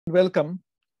Welcome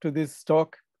to this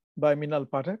talk by Minal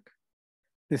Pathak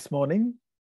this morning.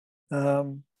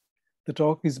 The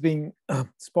talk is being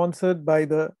sponsored by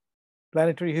the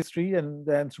Planetary History and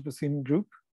the Anthropocene Group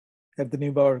at the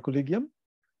Neubauer Collegium,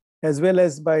 as well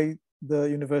as by the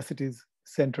university's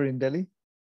center in Delhi,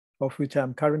 of which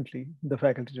I'm currently the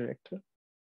faculty director.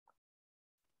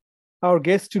 Our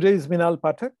guest today is Minal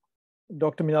Pathak,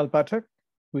 Dr. Minal Pathak,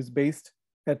 who is based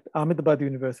at Ahmedabad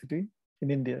University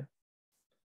in India.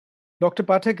 Dr.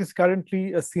 Pathak is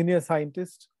currently a senior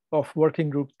scientist of Working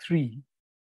Group 3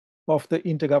 of the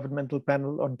Intergovernmental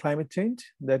Panel on Climate Change,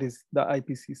 that is the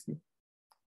IPCC.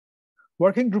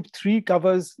 Working Group 3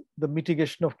 covers the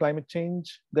mitigation of climate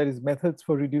change, that is methods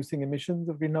for reducing emissions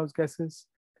of greenhouse gases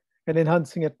and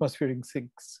enhancing atmospheric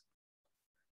sinks.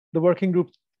 The Working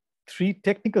Group 3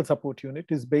 technical support unit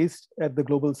is based at the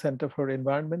Global Center for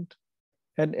Environment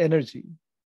and Energy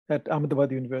at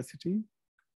Ahmedabad University,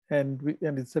 and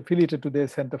it's affiliated to their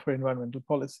Center for Environmental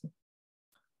Policy.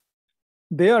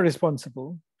 They are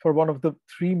responsible for one of the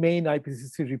 3 main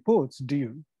IPCC reports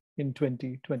due in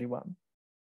 2021.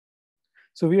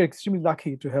 So we are extremely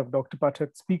lucky to have Dr.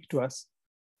 Pathak speak to us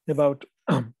about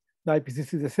the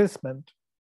IPCC's assessment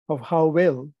of how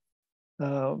well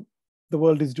the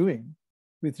world is doing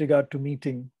with regard to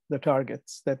meeting the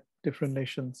targets that different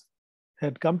nations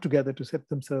had come together to set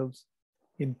themselves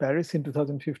in Paris in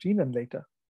 2015 and later.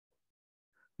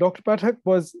 Dr. Pathak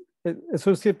was an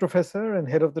associate professor and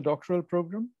head of the doctoral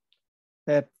program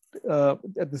at the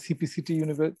CPCT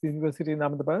University in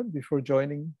Ahmedabad before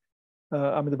joining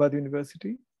Ahmedabad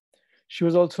University. She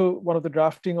was also one of the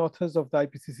drafting authors of the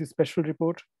IPCC special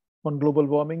report on global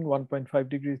warming, 1.5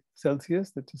 degrees Celsius,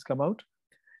 that has come out,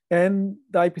 and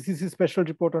the IPCC special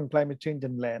report on climate change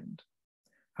and land.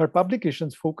 Her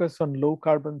publications focus on low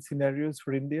carbon scenarios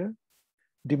for India,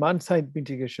 demand side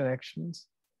mitigation actions,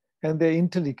 and their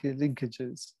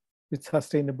interlinkages with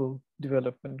sustainable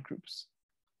development groups.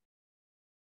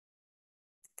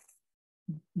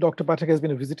 Dr. Pathak has been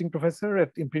a visiting professor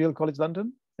at Imperial College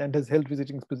London and has held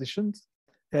visiting positions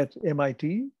at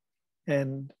MIT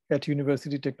and at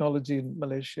University Technology in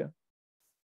Malaysia.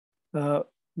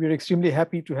 We're extremely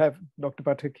happy to have Dr.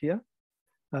 Pathak here.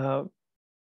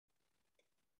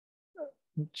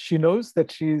 She knows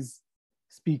that she's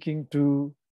speaking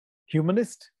to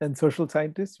humanist and social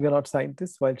scientists. We are not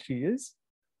scientists, while she is,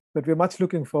 but we're much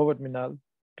looking forward, Minal,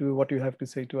 to what you have to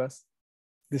say to us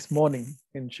this morning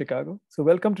in Chicago. So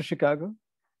welcome to Chicago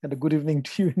and a good evening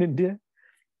to you in India.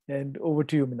 And over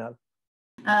to you, Minal.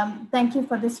 Thank you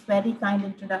for this very kind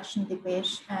introduction,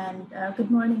 Dipesh, and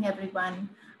good morning, everyone.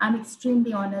 I'm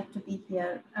extremely honored to be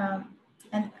here.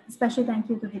 And especially thank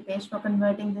you to Dipesh for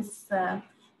converting this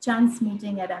chance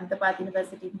meeting at Ahmedabad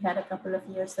University we had a couple of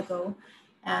years ago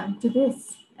to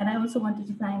this. And I also wanted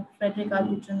to thank Frederick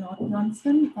Albitron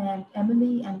Johnson and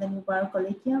Emily and the Neubauer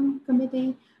Collegium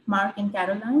Committee, Mark and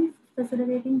Caroline for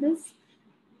facilitating this.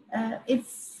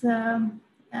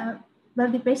 Well,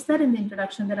 Dipesh said in the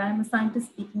introduction that I'm a scientist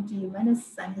speaking to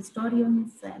humanists and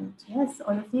historians, and yes,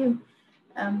 all of you.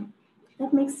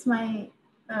 That makes my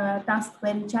task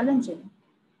very challenging.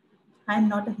 I'm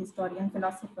not a historian,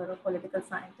 philosopher, or political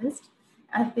scientist.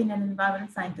 I've been an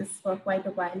environmental scientist for quite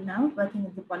a while now, working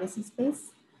in the policy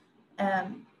space. But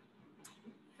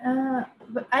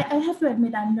I have to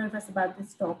admit I'm nervous about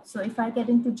this talk. So if I get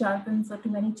into jargons or too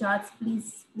many charts,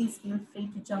 please feel free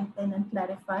to jump in and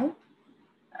clarify.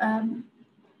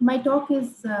 My talk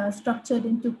is structured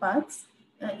in 2 parts.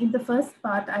 In the first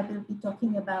part, I will be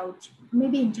talking about,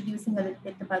 maybe introducing a little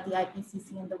bit about the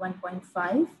IPCC and the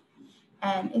 1.5.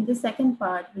 And in the second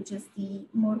part, which is the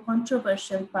more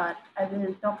controversial part, I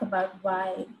will talk about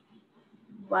why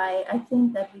I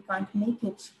think that we can't make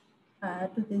it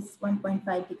to this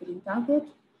 1.5 degree target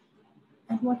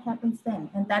and what happens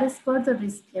then. And that is further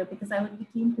riskier because I would be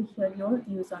keen to hear your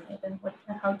views on it and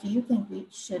how do you think we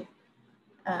should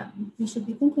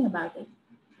be thinking about it.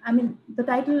 I mean, the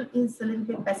title is a little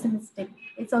bit pessimistic.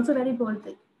 It's also very bold.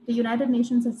 The United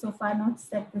Nations has so far not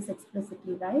said this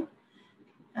explicitly, right?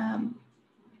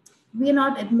 We are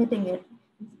not admitting it.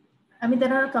 I mean,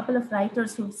 there are a couple of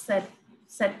writers who've said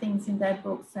things in their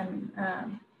books, and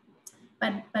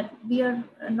but we are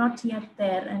not yet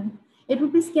there. And it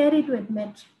would be scary to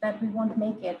admit that we won't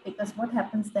make it, because what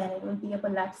happens then? It will be a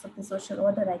collapse of the social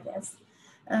order, I guess.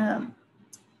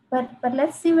 But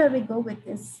let's see where we go with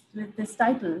this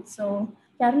title. So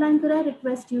Caroline, could I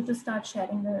request you to start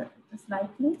sharing the slide,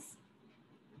 please?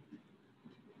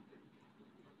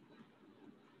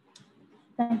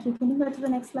 Thank you. Can you go to the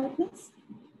next slide, please?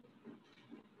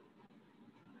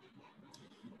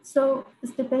 So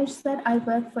as Dipesh said, I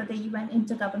work for the UN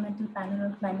Intergovernmental Panel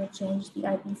on Climate Change, the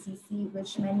IPCC,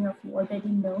 which many of you already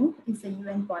know is a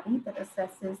UN body that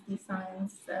assesses the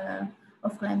science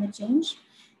of climate change.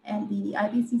 And the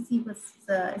IPCC was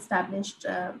established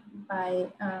by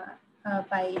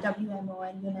WMO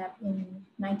and UNEP in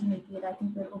 1988. I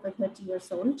think we're over 30 years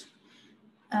old.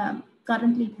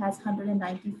 Currently, it has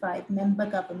 195 member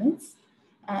governments,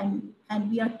 and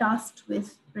we are tasked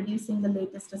with producing the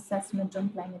latest assessment on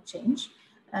climate change.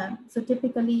 So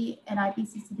typically, an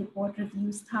IPCC report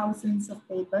reviews thousands of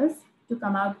papers to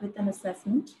come out with an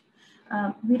assessment.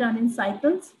 We run in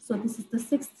cycles, so this is the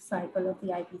 6th cycle of the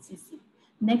IPCC.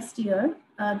 Next year,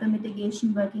 the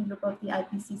mitigation working group of the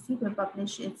IPCC will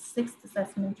publish its 6th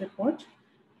assessment report,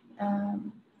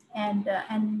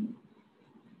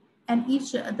 and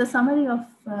each, the summary of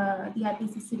the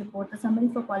IPCC report, the summary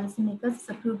for policymakers is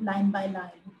approved line by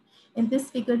line. In this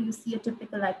figure, you see a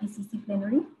typical IPCC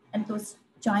plenary, and those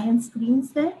giant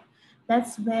screens there,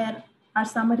 that's where our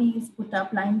summary is put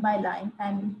up line by line,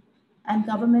 and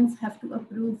governments have to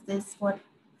approve this for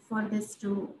this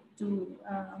to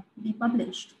be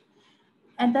published.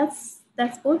 And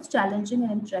that's both challenging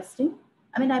and interesting.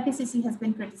 I mean, IPCC has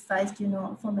been criticized, you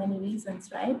know, for many reasons,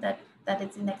 right? That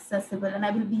it's inaccessible, and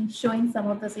I will be showing some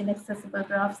of those inaccessible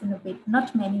graphs in a bit.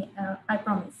 Not many, I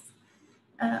promise.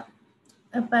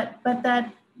 But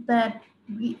that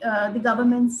the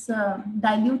governments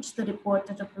dilute the report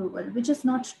at approval, which is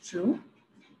not true.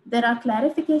 There are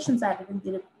clarifications added in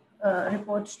the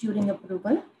report during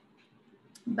approval,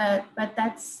 but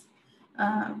that's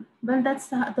well, that's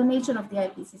the nature of the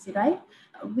IPCC, right?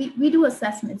 We do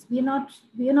assessments. We are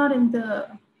not in the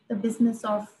business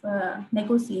of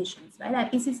negotiations, right?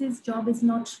 IPCC's job is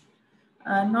not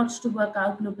to work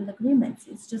out global agreements.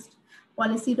 It's just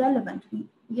policy relevant.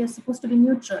 We are supposed to be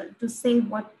neutral, to say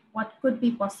what could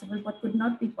be possible, what could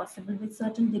not be possible with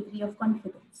certain degree of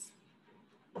confidence.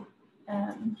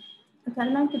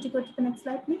 Caroline, could you go to the next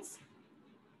slide, please?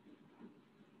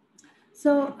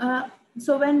 So,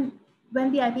 so when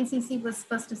the IPCC was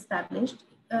first established,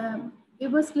 it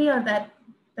was clear that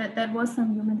there was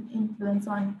some human influence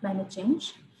on climate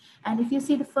change. And if you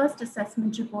see the first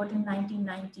assessment report in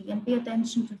 1990 and pay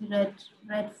attention to the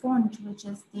red font, which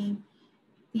is the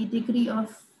degree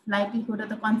of likelihood or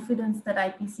the confidence that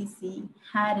IPCC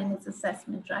had in its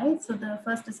assessment, right? So the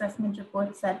first assessment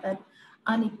report said that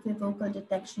unequivocal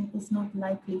detection is not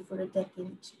likely for a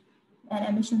decade, and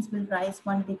emissions will rise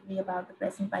 1 degree above the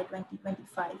present by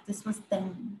 2025. This was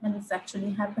then, and it's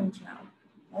actually happened now,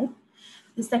 right?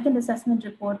 The second assessment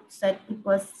report said it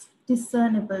was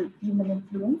discernible human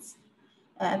influence.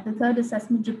 The third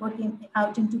assessment report came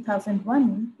out in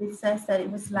 2001, which says that it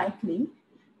was likely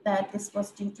that this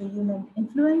was due to human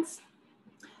influence.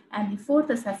 And the fourth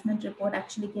assessment report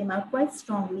actually came out quite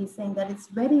strongly, saying that it's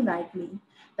very likely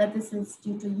that this is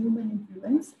due to human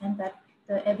influence and that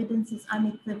the evidence is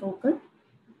unequivocal.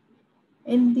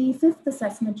 In the fifth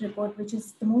assessment report, which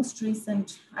is the most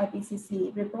recent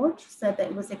IPCC report, said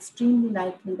that it was extremely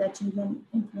likely that human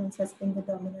influence has been the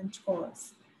dominant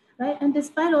cause, right? And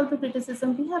despite all the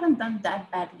criticism, we haven't done that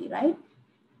badly, right?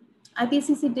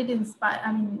 IPCC did inspire,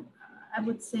 I mean, I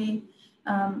would say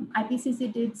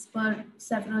IPCC did spur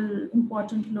several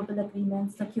important global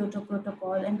agreements, the Kyoto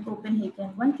Protocol and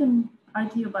Copenhagen. One can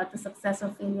argue about the success or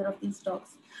failure of these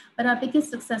talks, but our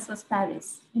biggest success was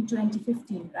Paris in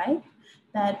 2015, right?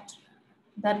 That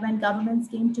when governments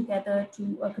came together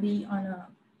to agree on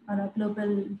a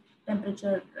global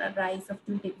temperature rise of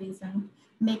 2 degrees and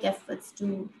make efforts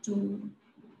to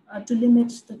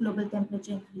limit the global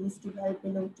temperature increase to well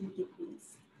below 2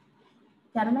 degrees.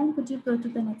 Caroline, could you go to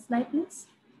the next slide, please?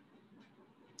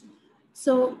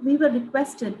 So we were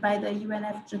requested by the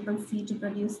UNFCCC to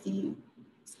produce the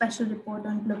special report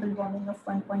on global warming of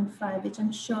 1.5, which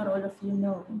I'm sure all of you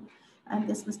know. And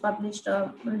this was published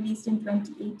or released in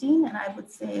 2018, and I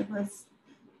would say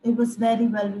it was very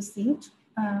well received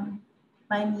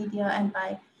by media and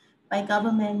by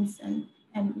governments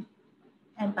and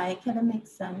by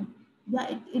academics, and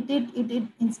yeah, it did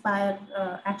inspire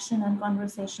action and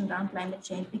conversation around climate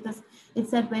change, because it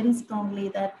said very strongly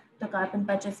that the carbon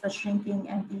budgets were shrinking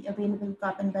and the available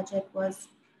carbon budget was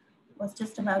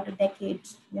just about a decade,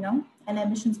 you know, and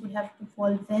emissions would have to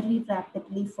fall very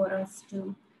rapidly for us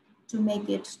to make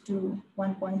it to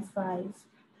 1.5.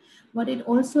 What it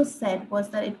also said was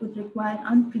that it would require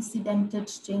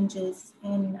unprecedented changes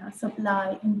in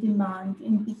supply, in demand,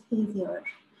 in behavior.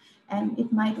 And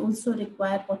it might also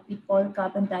require what we call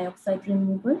carbon dioxide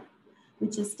removal,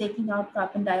 which is taking out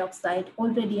carbon dioxide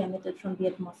already emitted from the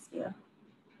atmosphere.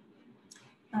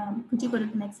 Could you go to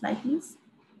the next slide, please?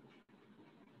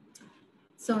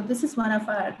 So this is one of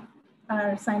our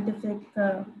scientific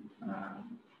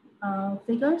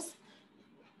figures.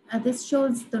 This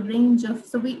shows the range of,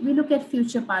 so we look at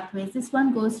future pathways. This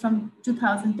one goes from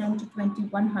 2010 to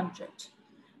 2100.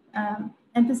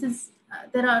 And this is,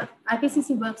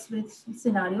 IPCC works with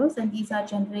scenarios, and these are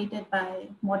generated by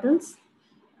models.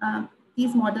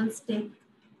 These models take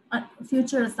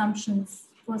future assumptions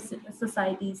for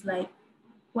societies, like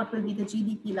what will be the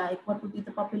GDP like, what would be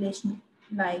the population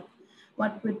like,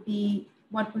 what would be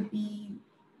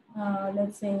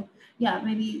let's say, yeah,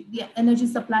 maybe the energy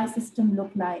supply system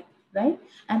look like, right?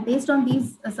 And based on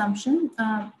these assumptions,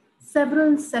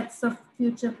 several sets of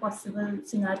future possible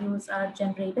scenarios are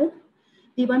generated.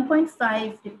 The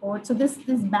 1.5 report, so this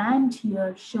band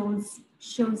here shows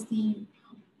the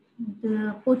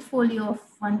portfolio of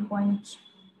 1.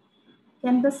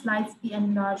 Can the slides be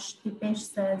enlarged?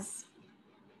 Dipesh says,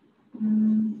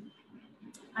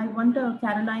 I wonder,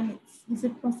 Caroline, is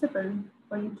it possible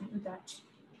for you to do that?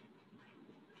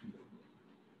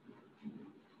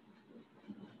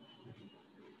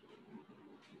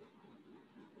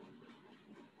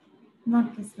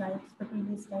 Not this slide, the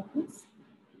previous slide, please.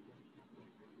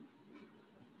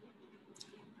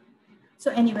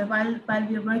 So anyway, while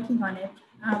we're working on it,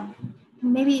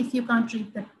 maybe if you can't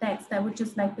read the text, I would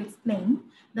just like to explain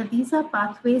that these are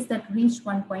pathways that reach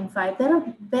 1.5. There are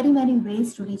very many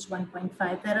ways to reach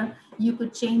 1.5. You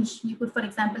could, for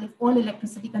example, if all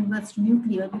electricity converts to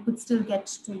nuclear, you could still get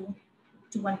to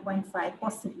 1.5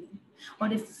 possibly.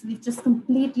 Or if we just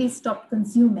completely stop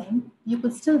consuming, you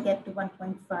could still get to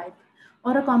 1.5,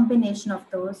 or a combination of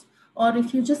those. Or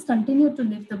if you just continue to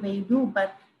live the way you do,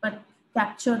 but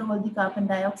capture all the carbon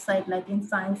dioxide like in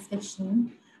science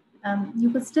fiction, you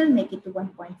could still make it to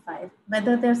 1.5.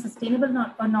 Whether they're sustainable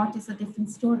or not is a different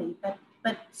story.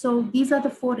 But so these are the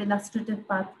 4 illustrative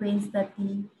pathways that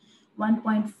the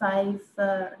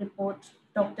 1.5 report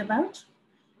talked about.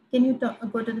 Can you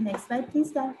go to the next slide,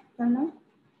 please, Caroline?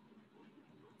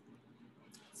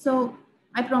 So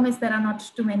I promise there are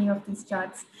not too many of these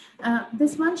charts.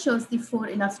 This one shows the 4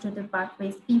 illustrative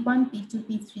pathways, P1, P2,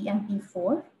 P3, and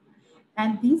P4.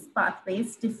 And these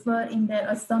pathways differ in their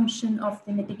assumption of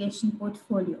the mitigation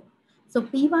portfolio. So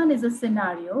P1 is a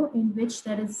scenario in which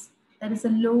there is a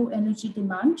low energy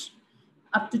demand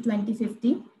up to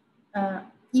 2050,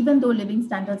 even though living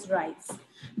standards rise.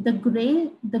 The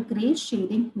gray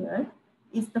shading here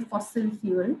is the fossil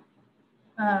fuel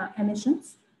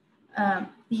emissions.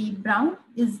 The brown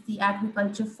is the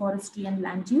agriculture, forestry, and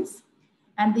land use.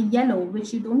 And the yellow,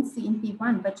 which you don't see in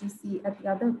P1, but you see at the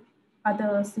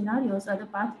other scenarios, other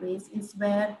pathways, is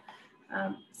where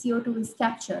CO2 is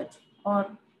captured or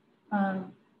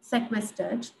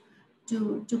sequestered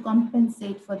to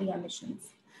compensate for the emissions.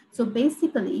 So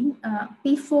basically,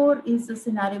 P4 is a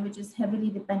scenario which is heavily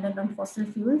dependent on fossil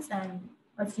fuels and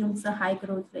assumes a high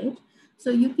growth rate.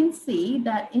 So you can see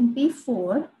that in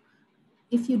P4,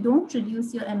 if you don't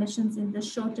reduce your emissions in the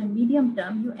short and medium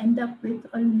term, you end up with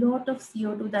a lot of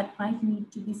CO2 that might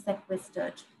need to be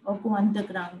sequestered or go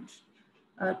underground,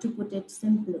 to put it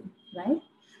simply, right?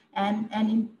 And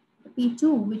in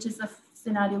P2, which is a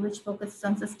scenario which focuses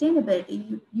on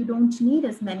sustainability, you don't need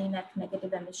as many net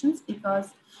negative emissions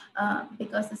because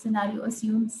the scenario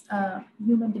assumes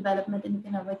human development and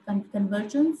economic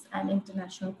convergence and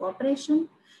international cooperation.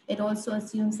 It also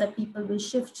assumes that people will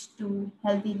shift to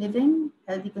healthy living,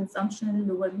 healthy consumption,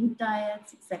 lower meat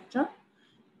diets, etc.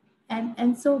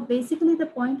 And so basically the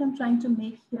point I'm trying to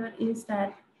make here is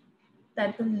that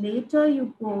the later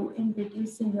you go in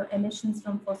reducing your emissions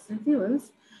from fossil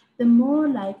fuels, the more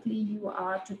likely you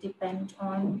are to depend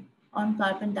on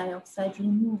carbon dioxide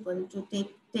removal to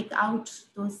take out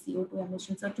those CO2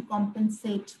 emissions or to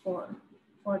compensate for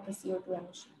the CO2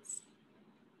 emissions.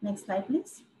 Next slide,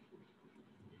 please.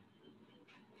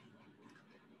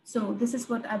 So this is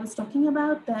what I was talking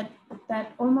about, that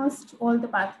almost all the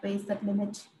pathways that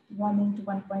limit warming to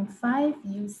 1.5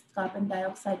 use carbon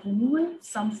dioxide removal,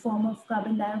 some form of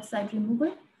carbon dioxide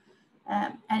removal,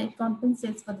 and it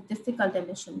compensates for the difficult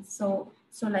emissions. So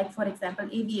like, for example,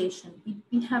 aviation,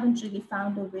 we haven't really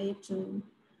found a way to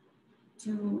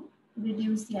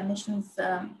reduce the emissions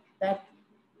that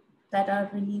are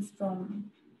released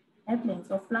from airplanes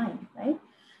or flying, right?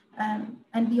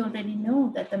 And we already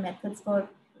know that the methods for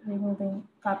removing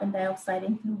carbon dioxide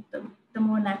include the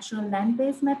more natural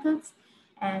land-based methods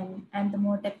and the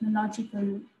more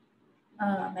technological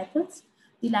methods.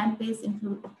 The land-based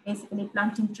include basically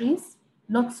planting trees,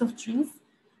 lots of trees,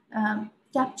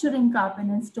 capturing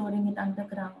carbon and storing it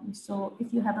underground. So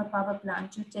if you have a power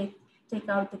plant, you take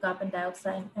out the carbon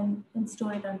dioxide and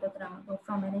store it underground, or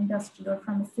from an industry or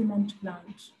from a cement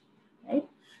plant, right?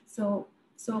 So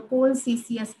So coal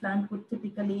CCS plant would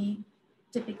typically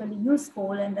use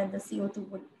coal, and then the CO2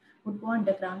 would go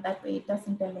underground. That way it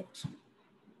doesn't emit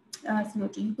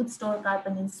CO2. You could store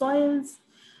carbon in soils.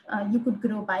 You could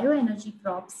grow bioenergy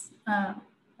crops,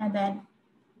 and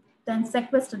then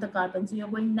sequester the carbon. So you're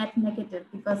going net negative,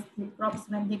 because the crops,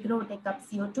 when they grow, take up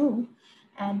CO2.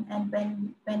 And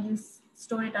when you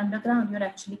store it underground, you're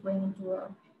actually going into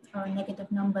a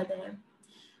negative number there.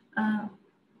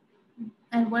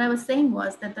 And what I was saying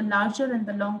was that the larger and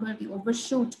the longer the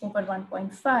overshoot over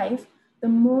 1.5, the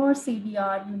more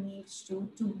CDR you need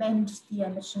to bend the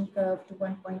emission curve to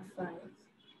 1.5.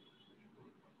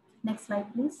 Next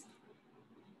slide, please.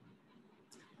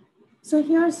 So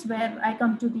here's where I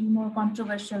come to the more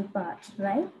controversial part,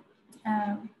 right?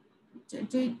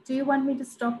 Do you want me to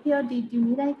stop here? Do you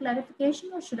need any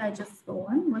clarification, or should I just go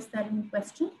on? Was there any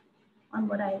question on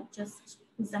what I just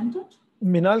presented?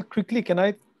 Minal, quickly, can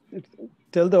I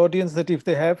tell the audience that if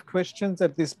they have questions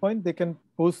at this point, they can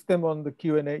post them on the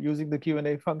Q&A using the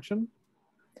Q&A function.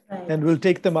 Right. And we'll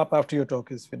take them up after your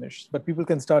talk is finished. But people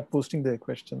can start posting their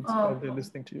questions while they're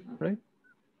listening to you, right?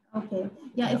 Okay.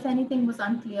 Yeah, if anything was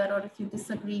unclear, or if you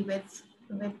disagree with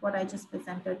what I just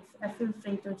presented, feel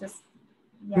free to just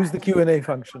use the Q&A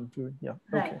function too. Yeah.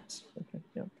 Right. Okay.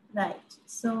 Yeah. Right.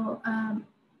 So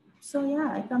yeah,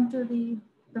 I come to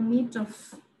the meat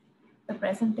of the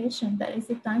presentation. That is,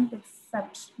 it time to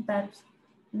accept that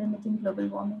limiting global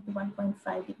warming to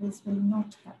 1.5 degrees will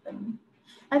not happen.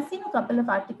 I've seen a couple of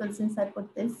articles since I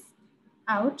put this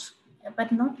out,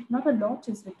 but not a lot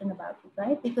is written about it,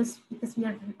 right? Because we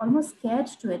are almost scared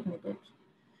to admit it.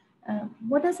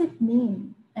 What does it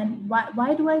mean? And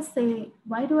why do I say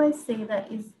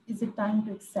that is it time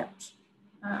to accept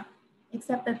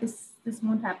that this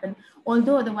won't happen?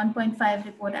 Although the 1.5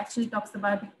 report actually talks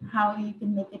about how you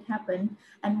can make it happen,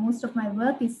 and most of my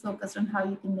work is focused on how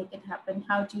you can make it happen.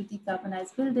 How do you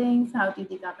decarbonize buildings? How do you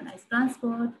decarbonize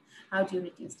transport? How do you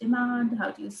reduce demand?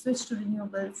 How do you switch to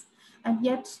renewables? And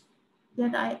yet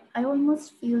I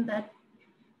almost feel that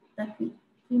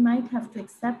we might have to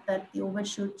accept that the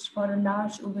overshoot, or a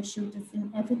large overshoot, is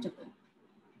inevitable.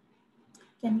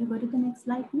 Can you go to the next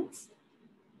slide, please?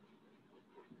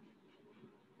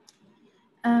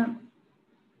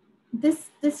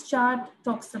 This chart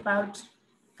talks about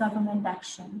government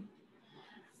action.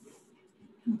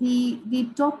 The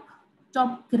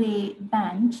top gray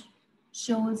band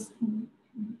shows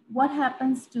what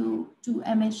happens to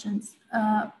emissions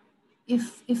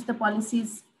if the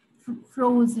policies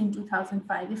froze in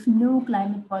 2005, if no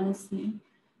climate policy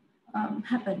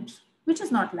happened, which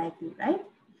is not likely, right?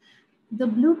 The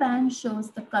blue band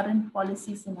shows the current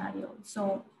policy scenario.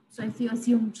 So if you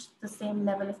assumed the same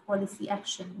level of policy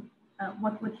action,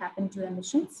 what would happen to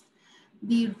emissions?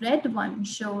 The red one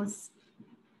shows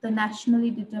the nationally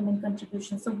determined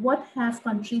contribution. So what have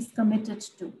countries committed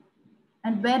to?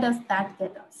 And where does that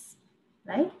get us,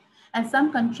 right? And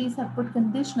some countries have put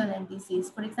conditional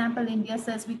NDCs. For example, India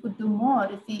says we could do more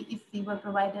if we were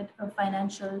provided a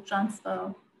financial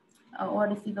transfer, or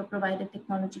if we were provided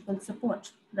technological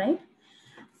support, right?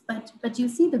 But you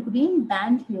see the green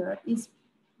band here is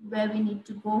where we need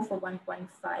to go for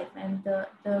 1.5, and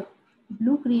the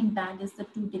blue-green band is the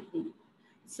 2 degree.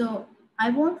 So I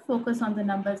won't focus on the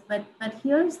numbers, but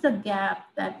here's the gap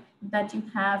that you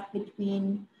have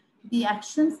between the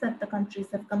actions that the countries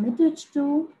have committed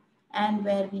to and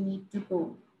where we need to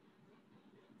go.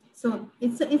 So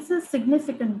it's a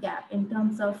significant gap in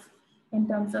terms of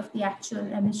the actual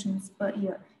emissions per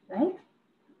year, right?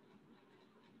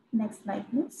 Next slide,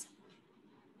 please.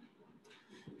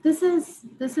 This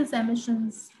is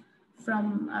emissions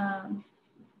from.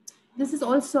 This is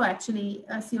also actually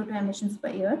CO2 emissions per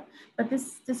year, but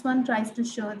this one tries to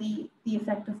show the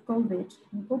effect of COVID.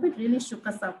 And COVID really shook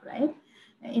us up, right?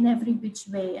 In every which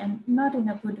way, and not in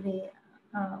a good way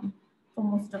for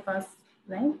most of us,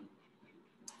 right?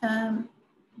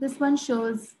 This one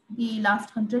shows the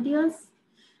last 100 years,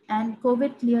 and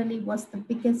COVID clearly was the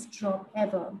biggest drop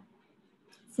ever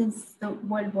since the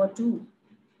World War II.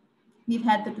 We've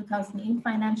had the 2008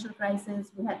 financial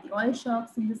crisis, we had the oil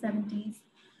shocks in the 70s,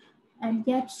 and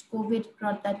yet COVID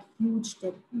brought that huge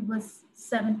dip. It was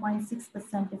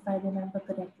 7.6%, if I remember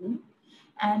correctly.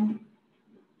 And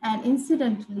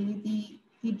incidentally,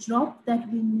 the drop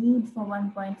that we need for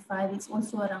 1.5 is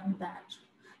also around that.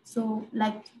 So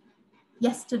like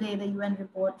yesterday, the UN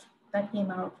report that came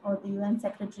out, or the UN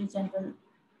Secretary General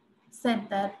said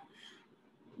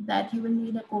that you will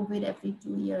need a COVID every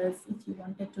 2 years if you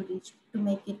wanted to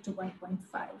make it to 1.5.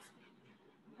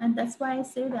 And that's why I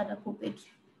say that a COVID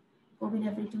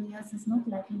every 2 years is not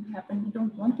likely to happen. We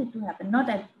don't want it to happen,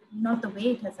 not the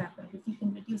way it has happened. If you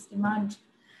can reduce demand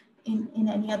in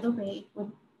any other way, it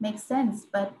would make sense.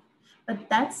 But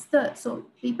that's so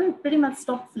people pretty much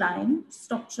stopped flying,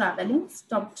 stopped traveling,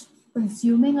 stopped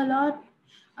consuming a lot.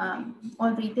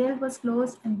 All retail was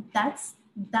closed, and that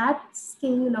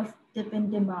scale of dip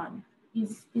in demand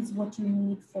is what you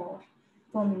need for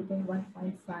meeting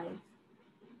 1.5.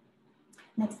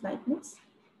 Next slide, please.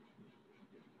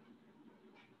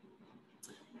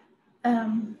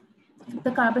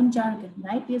 The carbon jargon,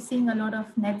 right? We're seeing a lot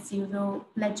of net zero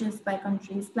pledges by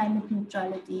countries, climate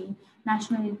neutrality,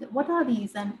 national. What are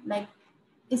these? And like,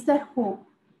 is there hope?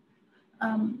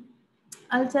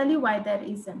 I'll tell you why there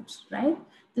isn't, right?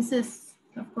 This is,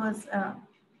 of course,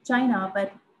 China,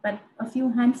 but a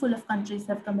few handful of countries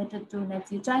have committed to net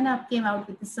zero. China came out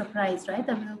with the surprise, right?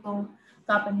 That will go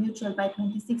carbon neutral by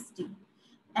 2060.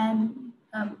 And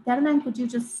Caroline, could you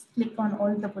just click on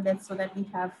all the bullets so that we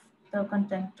have the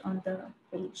content on the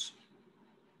page?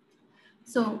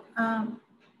 So,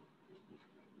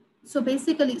 so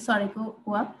basically, sorry, go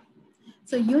up.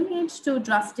 So you need to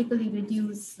drastically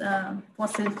reduce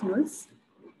fossil fuels.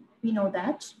 We know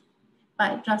that.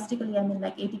 By drastically, I mean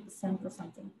like 80% or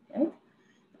something, right?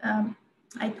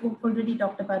 I already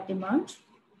talked about demand.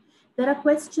 There are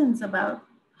questions about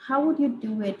how would you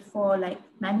do it for like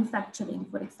manufacturing,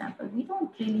 for example. We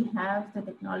don't really have the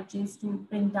technologies to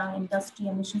bring down industry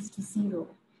emissions to zero,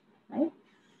 right?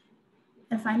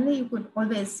 And finally, you could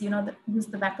always, use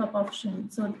the backup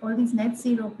option. So all these net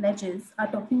zero pledges are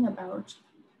talking about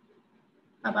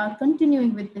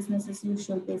continuing with business as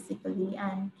usual, basically,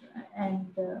 and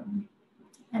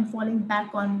falling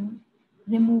back on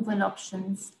removal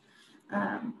options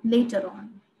later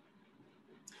on.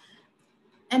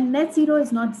 And net zero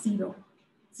is not zero.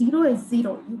 Zero is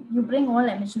zero. You bring all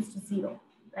emissions to zero,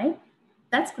 right?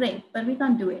 That's great, but we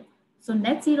can't do it. So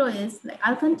net zero is like,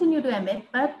 I'll continue to emit,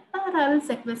 but I will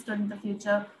sequester in the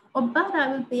future, or but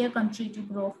I will pay a country to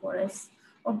grow forests,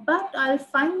 or but I'll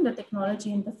find the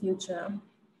technology in the future,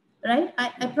 right?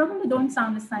 I probably don't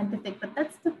sound as scientific, but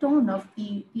that's the tone of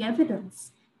the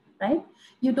evidence, right?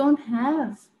 You don't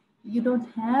have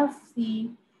the,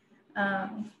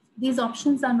 these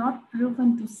options are not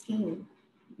proven to scale.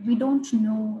 We don't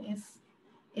know if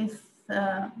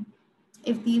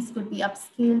these could be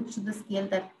upscaled to the scale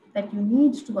that you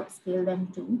need to upscale them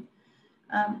to.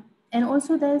 And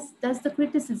also there's the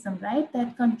criticism, right?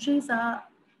 That countries are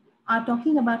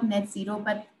talking about net zero,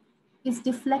 but is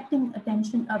deflecting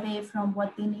attention away from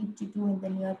what they need to do in the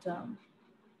near term.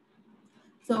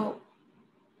 So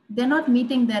they're not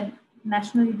meeting their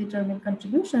nationally determined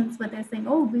contributions, but they're saying,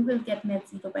 oh, we will get net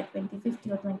zero by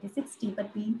 2050 or 2060, but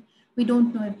we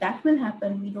don't know if that will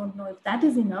happen. We don't know if that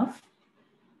is enough.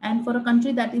 And for a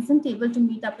country that isn't able to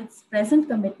meet up its present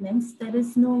commitments, there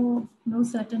is no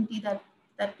certainty that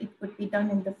it could be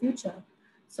done in the future.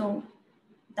 So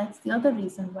that's the other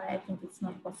reason why I think it's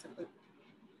not possible.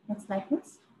 Next slide,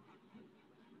 please.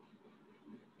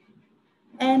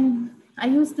 And I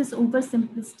use this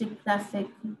oversimplistic graphic,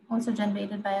 also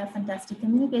generated by a fantastic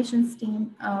communications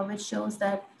team, which shows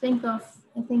that think of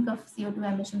CO2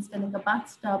 emissions filling a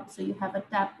bathtub. So you have a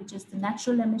tap, which is the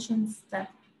natural emissions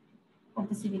that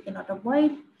obviously we cannot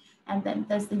avoid, and then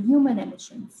there's the human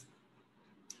emissions.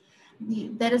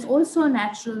 There is also a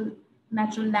natural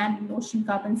land and ocean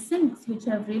carbon sinks, which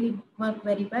have really worked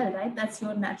very well, right? That's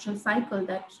your natural cycle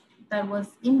that was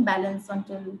in balance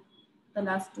until the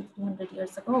last 200-300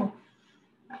 years ago.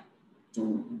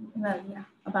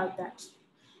 About that.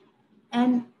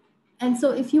 And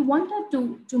so if you wanted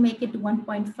to make it to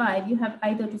 1.5, you have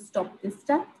either to stop this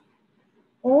step,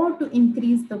 or to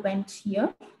increase the vent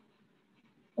here,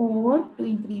 or to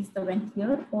increase the vent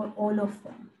here, or all of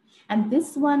them. And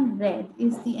this one red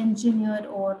is the engineered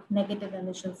or negative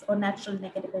emissions, or natural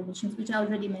negative emissions, which I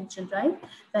already mentioned, right?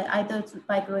 That either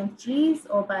by growing trees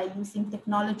or by using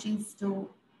technologies to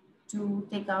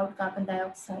take out carbon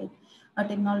dioxide, a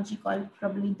technology called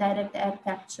probably direct air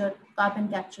capture, carbon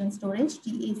capture and storage,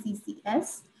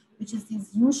 DACCS, which is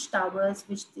these huge towers,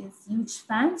 these huge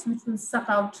fans, which will suck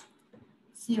out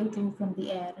CO2 from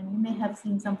the air. And you may have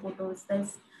seen some photos.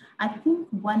 There's, I think,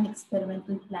 one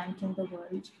experimental plant in the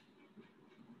world.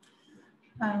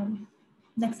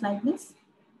 Next slide, please.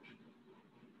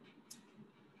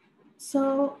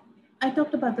 So I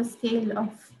talked about the scale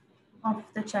of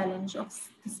the challenge, of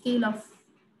the scale of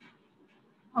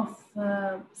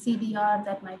CDR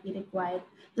that might be required,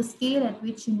 the scale at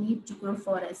which you need to grow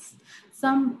forests.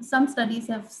 Some studies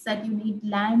have said you need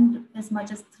land as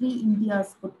much as 3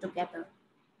 Indias put together,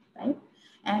 right?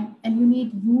 And you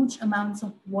need huge amounts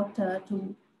of water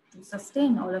to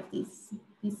sustain all of these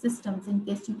systems in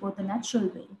case you go the natural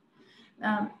way.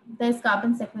 There's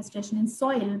carbon sequestration in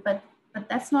soil, but but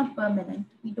that's not permanent.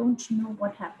 We don't know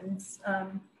what happens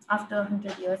after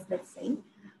 100 years, let's say.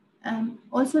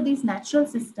 Also, these natural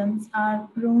systems are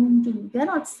prone to, they're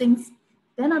not sinks,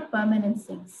 they're not permanent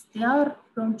sinks. They are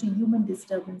prone to human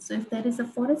disturbance. So if there is a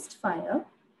forest fire,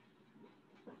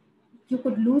 you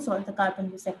could lose all the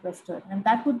carbon you sequestered, and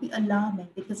that would be alarming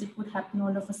because it would happen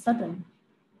all of a sudden.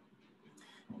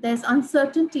 There's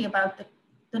uncertainty about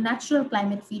the natural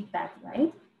climate feedback,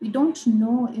 right? We don't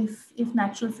know if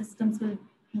natural systems will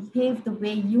behave the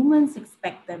way humans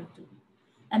expect them to.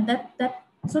 And that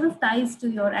sort of ties to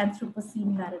your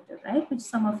Anthropocene narrative, right? Which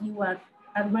some of you are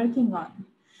working on,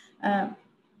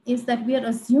 is that we are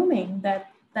assuming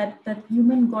that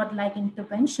human godlike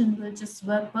intervention will just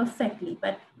work perfectly,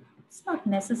 but it's not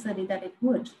necessary that it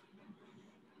would.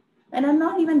 And I'm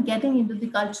not even getting into the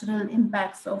cultural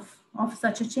impacts of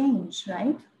such a change,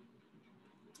 right?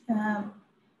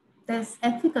 There's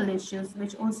ethical issues,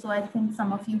 which also I think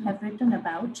some of you have written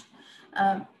about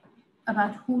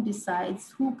who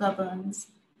decides, who governs,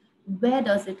 where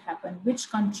does it happen, which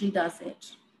country does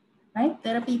it, right?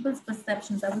 There are people's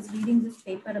perceptions. I was reading this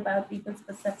paper about people's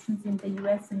perceptions in the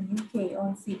US and UK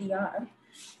on CDR.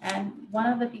 And one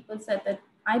of the people said that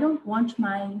I don't want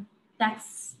my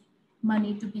tax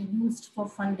money to be used for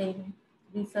funding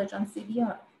research on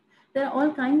CDR. There are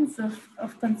all kinds of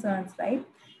concerns, right?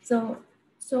 So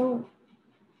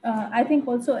I think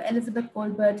also Elizabeth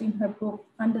Colbert in her book,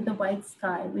 Under the White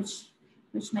Sky, which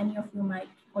many of you might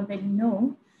already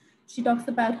know, she talks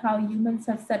about how humans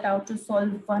have set out to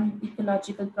solve one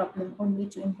ecological problem only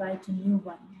to invite a new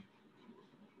one.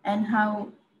 And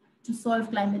how to solve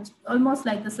climate, almost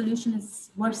like the solution is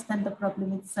worse than the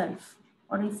problem itself.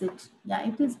 Or is it? Yeah,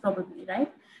 it is probably,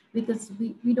 right? Because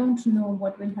we don't know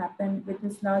what will happen with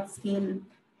this large scale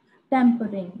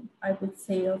tampering, I would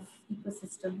say, of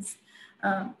ecosystems.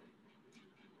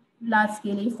 Large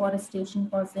scale afforestation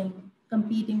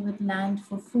competing with land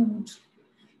for food,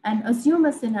 and assume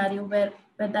a scenario where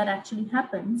that actually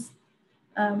happens.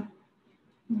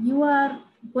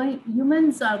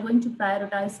 Humans are going to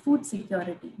prioritize food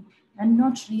security and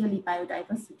not really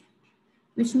biodiversity,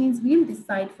 which means we'll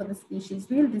decide for the species,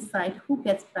 we'll decide who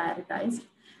gets prioritized,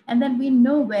 and then we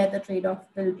know where the trade-off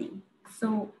will be.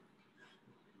 So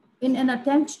in an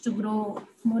attempt to grow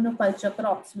monoculture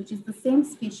crops, which is the same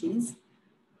species,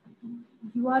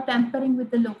 you are tampering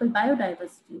with the local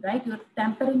biodiversity, right? You're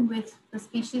tampering with the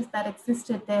species that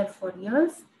existed there for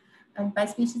years. And by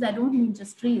species, I don't mean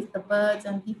just trees, the birds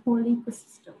and the whole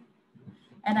ecosystem.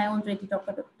 And I already talked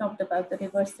about the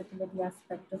reversibility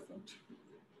aspect of it.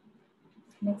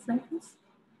 Next slide, please.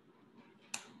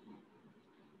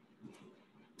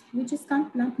 We just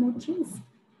can't plant more trees.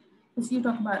 Because you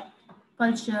talk about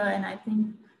culture, and I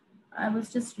think I was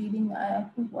just reading,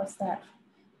 who was that?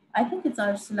 I think it's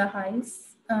Ursula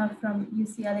Hayes from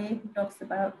UCLA, who talks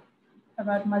about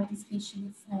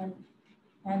multi-species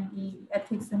and the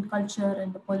ethics and culture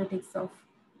and the politics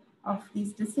of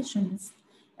these decisions.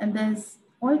 And there's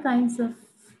all kinds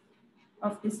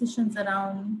of decisions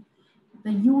around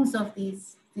the use of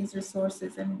these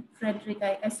resources. And Frederick,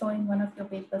 I saw in one of your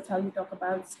papers how you talk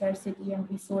about scarcity and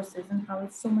resources and how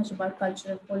it's so much about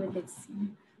cultural politics,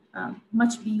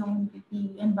 much beyond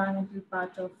the environmental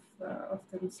part of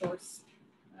the resource.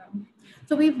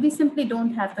 So we simply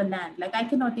don't have the land. Like, I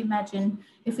cannot imagine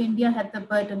if India had the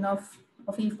burden of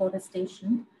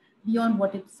afforestation beyond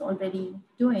what it's already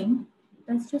doing.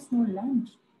 There's just no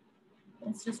land.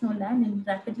 There's just no land in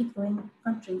rapidly growing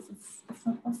countries. It's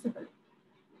not possible.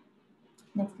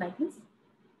 Next slide, please.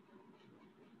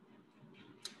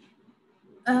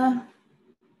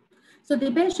 So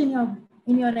Dipesh,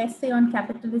 in your essay on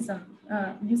capitalism,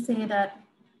 you say that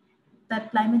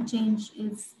climate change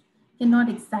cannot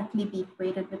exactly be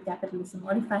equated with capitalism,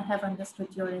 or if I have understood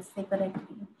your essay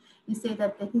correctly, you say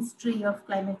that the history of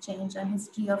climate change and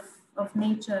history of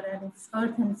nature and its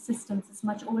earth and its systems is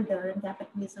much older, and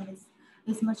capitalism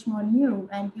is much more new,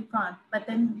 and you can't. But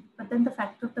then the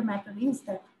fact of the matter is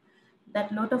that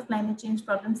a lot of climate change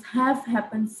problems have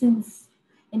happened since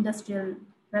industrial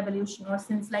revolution, or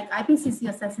since, like, IPCC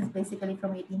assesses basically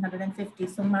from 1850.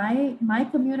 So my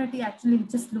community actually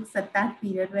just looks at that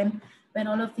period when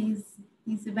all of these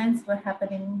events were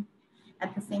happening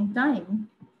at the same time.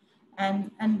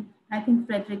 And I think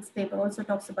Frederick's paper also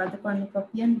talks about the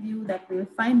cornucopian view, that we'll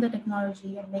find the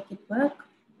technology and make it work.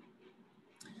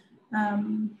 I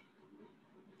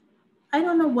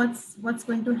don't know what's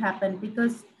going to happen,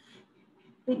 because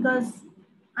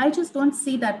I just don't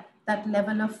see that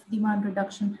level of demand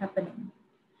reduction happening.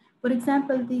 For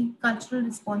example, the cultural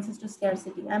responses to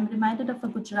scarcity. I'm reminded of a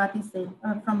Gujarati saying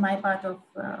from my part of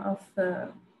the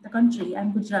country.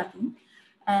 I'm Gujarati,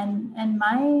 And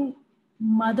my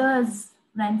mother's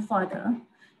grandfather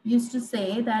used to say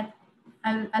that,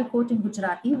 I'll quote in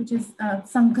Gujarati, which is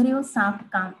 "Sankaryo saap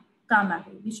kaam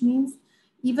aave," which means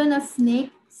even a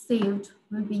snake saved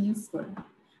will be useful.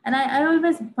 And I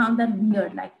always found that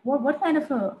weird. Like, what kind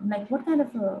of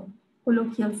a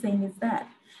colloquial saying is that?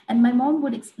 And my mom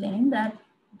would explain that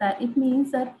it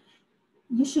means that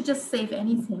you should just save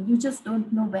anything. You just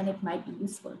don't know when it might be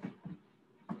useful.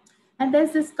 And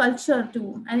there's this culture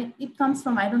too, and it comes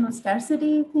from, I don't know,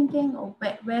 scarcity thinking, or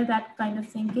where that kind of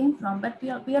thing came from, but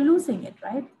we are losing it,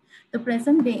 right? The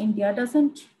present day India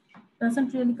doesn't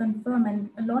really confirm, and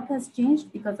a lot has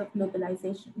changed because of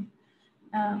globalization.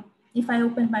 If I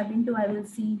open my window, I will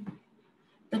see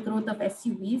the growth of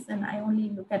SUVs, and I only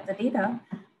look at the data.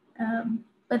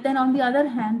 But then on the other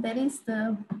hand, there is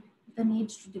the need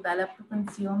to develop, to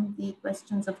consume the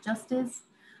questions of justice,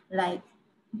 like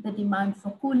the demand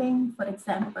for cooling, for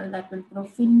example, that will grow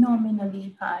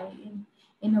phenomenally high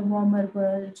in a warmer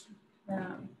world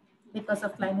because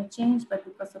of climate change, but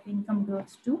because of income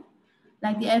growth too.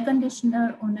 Like the air conditioner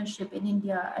ownership in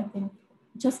India, I think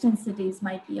just in cities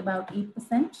might be about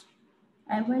 8%.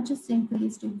 I will just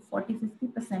increase to 40,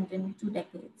 50% in 2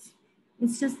 decades.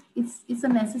 It's just, it's a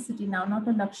necessity now, not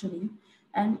a luxury.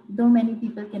 And though many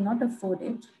people cannot afford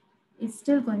it, it's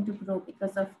still going to grow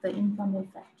because of the income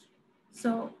effect.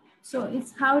 So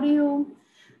it's how do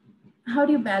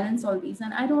you balance all these?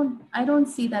 And I don't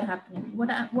see that happening.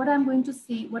 What I'm going to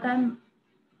see, what I'm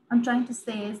trying to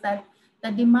say is that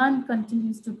the demand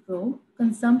continues to grow,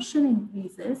 consumption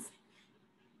increases,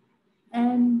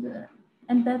 and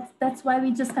that's why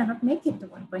we just cannot make it to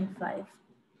 1.5.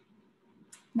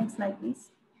 Next slide, please.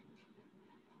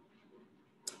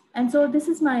 And so this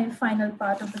is my final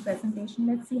part of the presentation.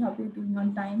 Let's see how we're doing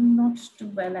on time. Not too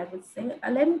well, I would say.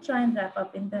 Let me try and wrap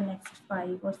up in the next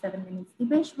 5 or 7 minutes.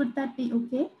 Dipesh, would that be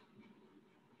okay?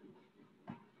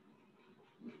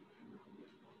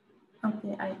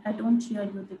 Okay, I don't hear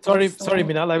you, Dipesh. Sorry,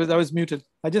 Minal, I was muted.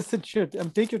 I just said, sure,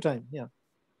 take your time, yeah.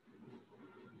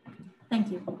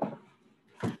 Thank you.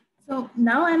 So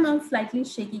now I'm on slightly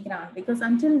shaky ground, because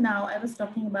until now I was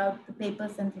talking about the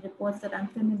papers and the reports that I'm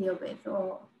familiar with,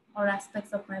 or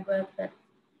aspects of my work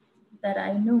that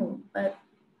I know, but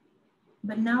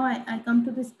now I come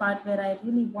to this part where I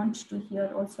really want to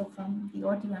hear also from the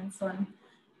audience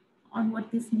on what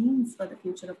this means for the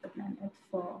future of the planet,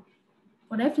 for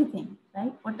everything,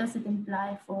 right? What does it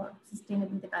imply for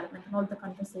sustainable development and all the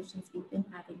conversations we've been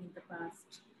having in the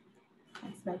past?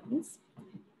 Next slide, please.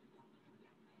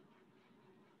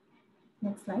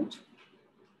 Next slide.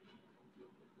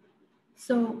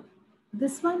 So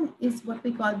this one is what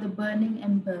we call the burning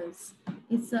embers.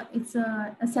 It's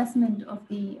a assessment of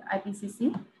the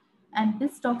IPCC, and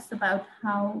this talks about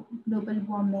how global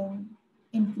warming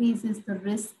increases the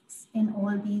risks in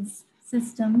all these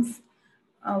systems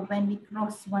when we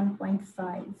cross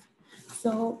 1.5.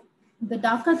 So the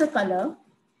darker the color,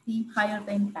 the higher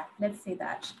the impact, let's say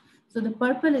that. So the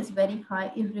purple is very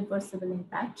high irreversible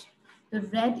impact. The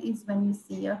red is when you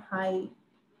see a high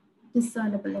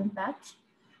discernible impact.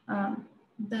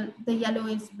 The yellow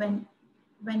is when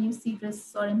you see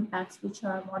risks or impacts which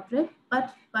are moderate,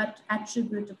 but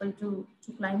attributable to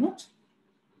climate.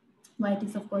 White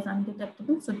is of course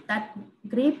undetectable. So that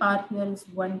gray part here is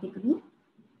 1 degree.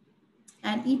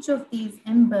 And each of these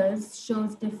embers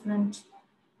shows different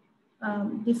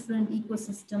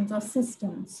ecosystems or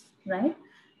systems, right?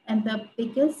 And the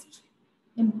biggest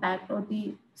impact or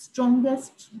the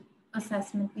strongest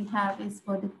assessment we have is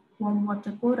for the warm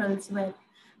water corals,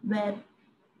 where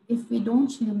if we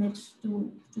don't limit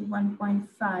to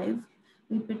 1.5,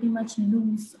 we pretty much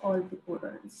lose all the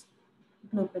corals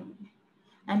globally.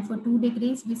 And for 2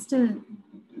 degrees, we still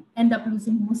end up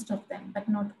losing most of them, but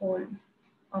not all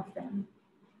of them.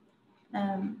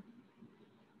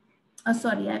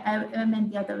 Sorry, I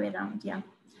meant the other way around, yeah.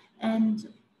 And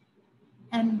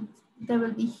there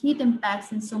will be heat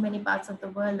impacts in so many parts of the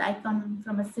world. I come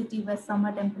from a city where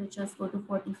summer temperatures go to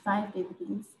 45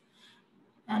 degrees.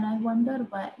 And I wonder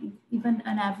why even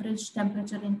an average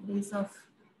temperature increase of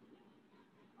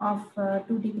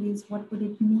 2 degrees, what would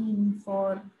it mean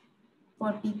for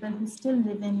people who still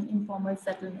live in informal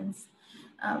settlements?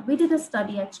 We did a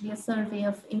study, actually, a survey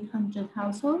of 800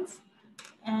 households,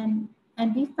 and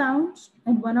we found,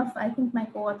 and one of, I think my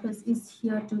co-authors is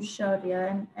here to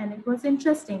Shaurya, and it was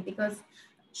interesting because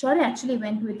Shaurya actually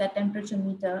went with a temperature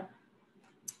meter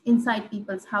inside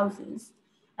people's houses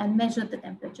and measured the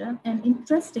temperature. And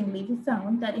interestingly, we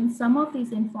found that in some of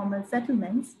these informal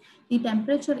settlements, the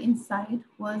temperature inside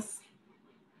was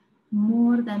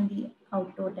more than the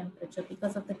outdoor temperature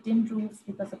because of the tin roofs,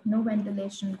 because of no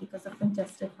ventilation, because of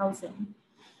congested housing.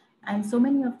 And so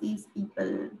many of these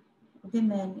people,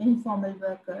 women, informal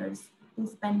workers, they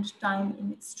spend time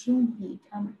in extreme heat,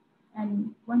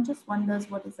 and one just wonders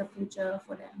what is the future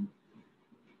for them.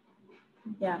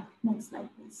 Yeah, next slide,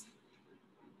 please.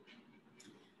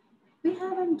 We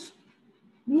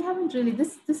haven't really,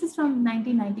 this is from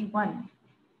 1991.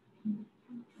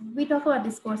 We talk about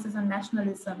discourses on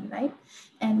nationalism, right?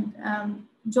 And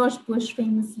George Bush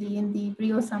famously in the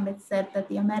Rio Summit said that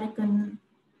the American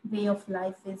way of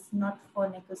life is not for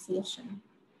negotiation.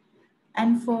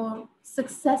 And for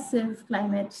successive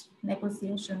climate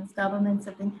negotiations, governments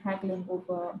have been haggling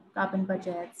over carbon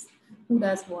budgets, who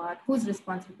does what, whose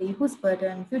responsibility, whose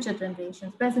burden, future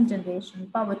generations, present generation,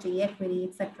 poverty, equity,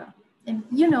 etc. And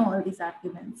you know all these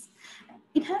arguments.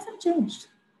 It hasn't changed.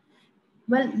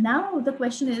 Well, now the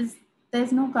question is,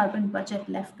 there's no carbon budget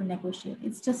left to negotiate.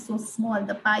 It's just so small.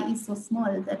 The pie is so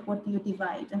small that what do you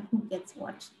divide and who gets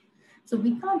what? So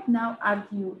we can't now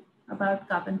argue about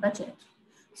carbon budget.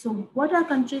 So what are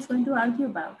countries going to argue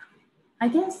about? I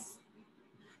guess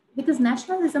because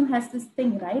nationalism has this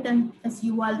thing, right? And as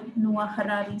Yuval Noah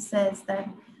Harari says, that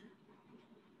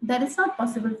it's not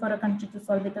possible for a country to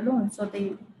solve it alone. So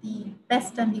the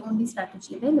best and the only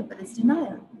strategy available is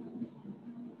denial.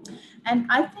 And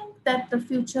I think that the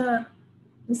future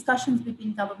discussions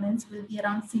between governments will be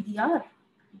around CDR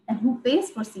and who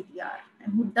pays for CDR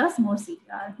and who does more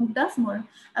CDR, who does more.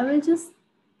 I will just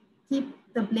keep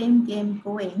the blame game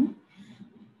going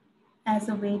as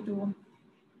a way to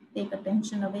take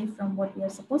attention away from what we are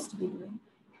supposed to be doing.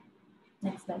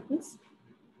 Next slide, please.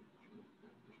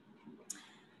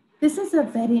 This is a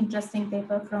very interesting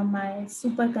paper from my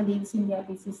super colleagues in the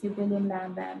IPCC, William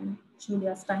Lamb and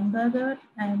Julia Steinberger,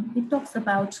 and it talks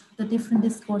about the different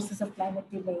discourses of climate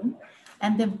delay,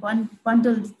 and they've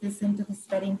bundled this into this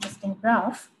very interesting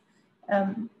graph.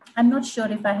 I'm not sure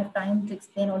if I have time to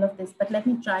explain all of this, but let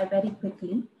me try very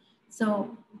quickly.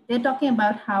 So they're talking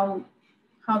about how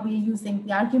we're using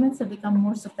the arguments have become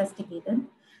more sophisticated.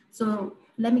 So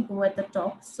let me go at the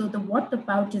top. So the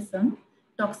whataboutism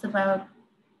talks about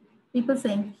people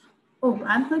saying, oh,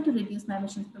 I'm going to reduce my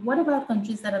emissions, but what about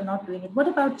countries that are not doing it? What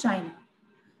about China?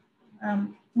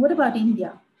 What about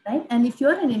India, right? And if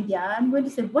you're in India, I'm going to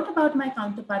say, what about my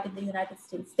counterpart in the United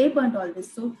States? They burnt all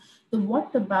this. So the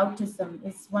whataboutism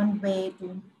is one way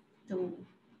to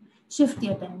shift the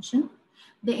attention.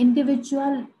 The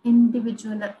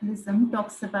individualism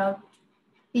talks about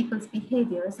people's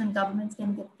behaviors, and governments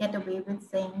can get away with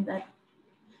saying that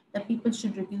people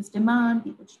should reduce demand,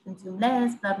 people should consume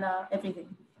less, blah, blah,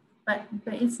 everything. But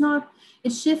it's not,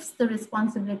 it shifts the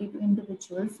responsibility to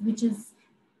individuals, which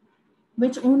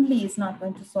only is not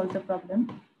going to solve the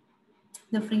problem.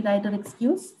 The free rider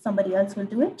excuse, somebody else will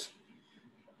do it.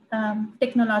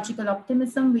 Technological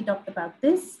optimism, we talked about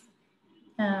this,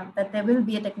 that there will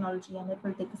be a technology and it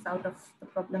will take us out of the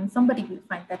problem. Somebody will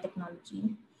find that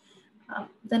technology.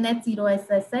 The net zero, as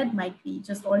I said, might be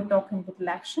just all talk and little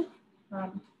action.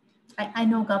 I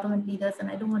know government leaders, and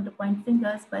I don't want to point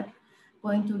fingers, but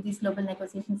going to these global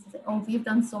negotiations and say, oh, we've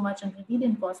done so much and we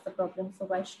didn't cause the problem, so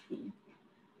why should we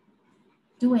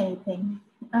do anything?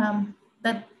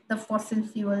 That the fossil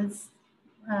fuels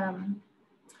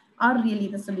are really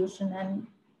the solution, and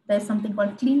there's something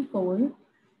called clean coal,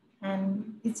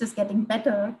 and it's just getting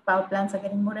better. Power plants are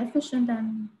getting more efficient,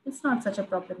 and it's not such a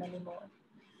problem anymore.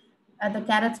 The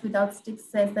carrots without sticks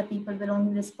says that people will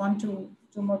only respond to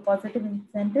more positive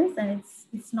incentives, and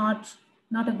it's not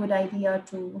a good idea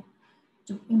to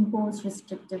impose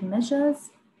restrictive measures.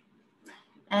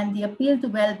 And the appeal to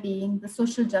well-being, the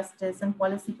social justice and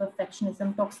policy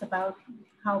perfectionism talks about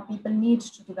how people need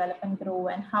to develop and grow,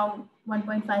 and how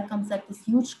 1.5 comes at this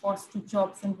huge cost to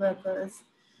jobs and workers,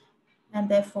 and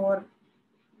therefore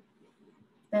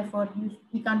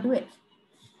we can't do it.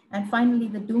 And finally,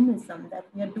 the doomism, that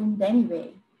we are doomed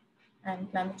anyway,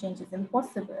 and climate change is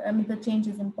impossible. I mean, the change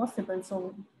is impossible,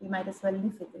 so we might as well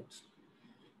live with it.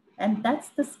 And that's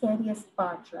the scariest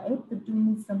part, right? The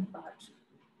doomism part.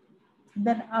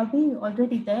 Then are we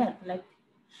already there? Like,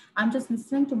 I'm just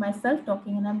listening to myself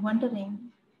talking, and I'm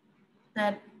wondering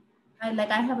that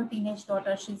I have a teenage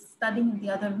daughter, she's studying in the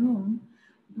other room.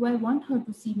 Do I want her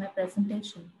to see my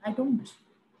presentation? I don't.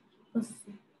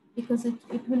 Because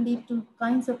it will lead to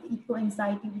kinds of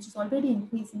eco-anxiety, which is already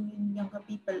increasing in younger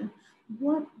people.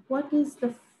 What is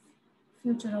the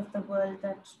future of the world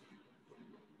that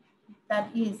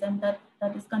is, and that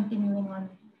is continuing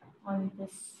on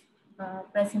this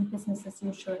present business as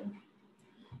usual?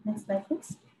 Next slide,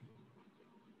 please.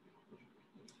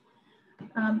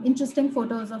 Interesting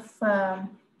photos of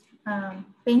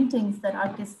paintings that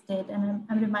artists did. And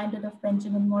I'm reminded of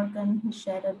Benjamin Morgan, who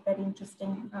shared a very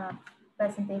interesting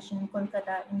presentation in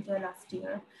Kolkata, India last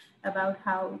year about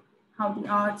how the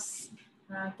arts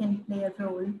can play a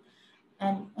role.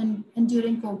 And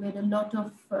during COVID, a lot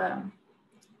of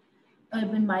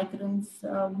urban migrants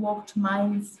walked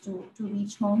miles to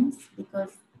reach homes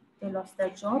because they lost their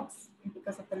jobs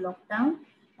because of the lockdown,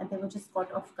 and they were just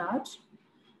caught off guard.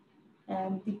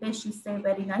 And the patients say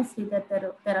very nicely that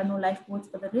there are no lifeboats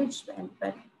for the rich,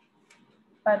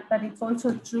 but it's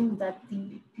also true that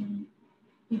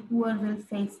the poor will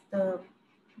face the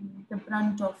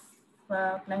brunt of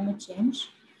climate change.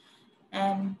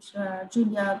 And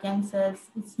Julia again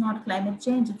says it's not climate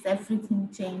change, it's everything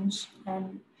change,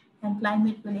 and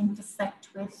climate will intersect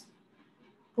with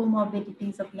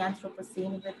comorbidities of the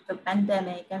Anthropocene, with the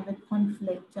pandemic and with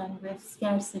conflict and with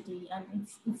scarcity, and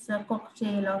it's a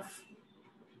cocktail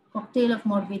of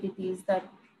morbidities that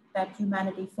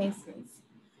humanity faces.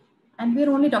 And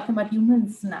we're only talking about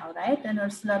humans now, right? And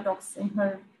Ursula talks in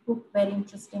her book very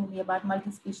interestingly about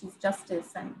multi-species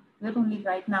justice, and we're only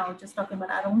right now just talking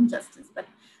about our own justice.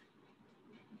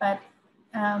 But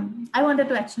I wanted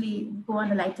to actually go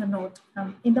on a lighter note.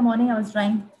 In the morning, I was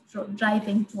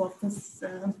driving to office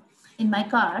in my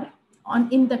car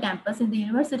in the campus, in the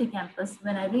university campus.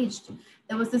 When I reached,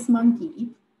 there was this monkey.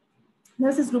 There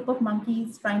was this group of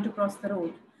monkeys trying to cross the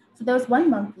road. So there was one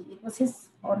monkey, it was his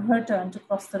or her turn to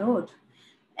cross the road.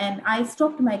 And I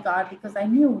stopped my car because I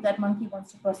knew that monkey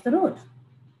wants to cross the road.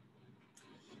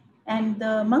 And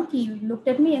the monkey looked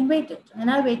at me and waited. And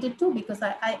I waited too because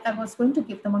I was going to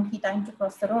give the monkey time to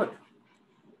cross the road.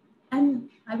 And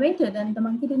I waited and the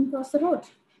monkey didn't cross the road.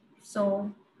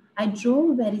 So I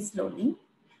drove very slowly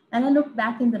and I looked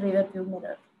back in the rear view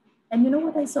mirror. And you know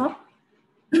what I saw?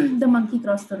 The monkey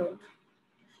crossed the road.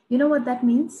 You know what that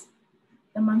means?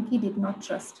 The monkey did not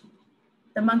trust.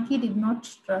 The monkey did not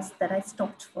trust that I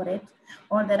stopped for it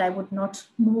or that I would not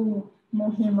mow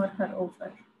him or her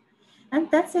over. And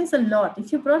that says a lot.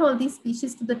 If you brought all these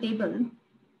species to the table,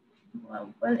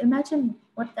 well, imagine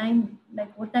what kind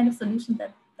of solution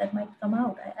that might come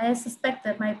out. I suspect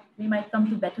that we might come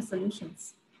to better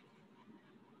solutions.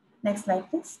 Next slide,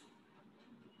 please.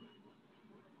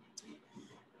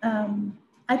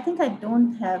 I think I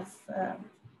don't have,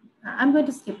 I'm going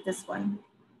to skip this one.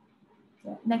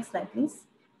 Yeah, next slide, please.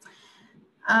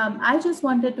 I just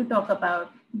wanted to talk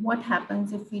about what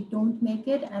happens if we don't make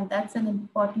it, and that's an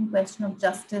important question of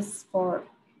justice for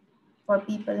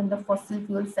people in the fossil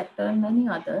fuel sector and many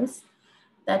others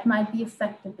that might be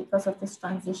affected because of this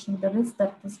transition, the risk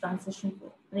that this transition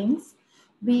brings.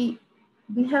 We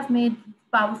have made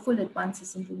powerful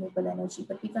advances in renewable energy,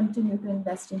 but we continue to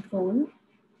invest in coal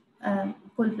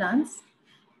plants,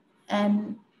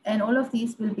 and all of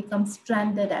these will become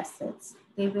stranded assets.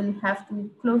 They will have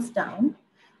to close down,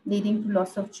 leading to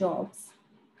loss of jobs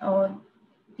or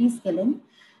de-skilling.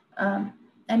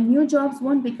 And new jobs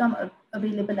won't become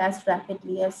available as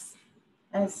rapidly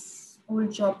as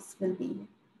old jobs will be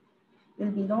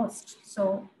lost.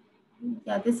 So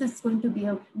yeah, this is going to be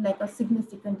a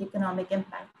significant economic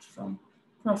impact from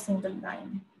crossing the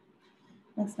line.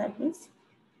 Next slide, please.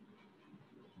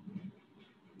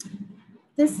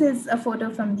 This is a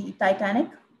photo from the Titanic.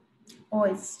 Oh,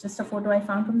 it's just a photo I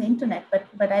found from the internet, but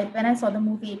when I saw the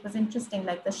movie, it was interesting.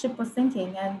 Like the ship was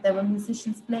sinking and there were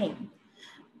musicians playing.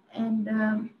 And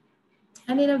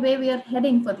in a way, we are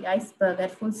heading for the iceberg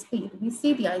at full speed. We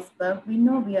see the iceberg, we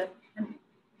know and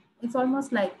it's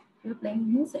almost like we're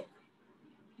playing music.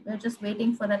 We're just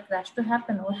waiting for that crash to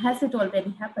happen, or has it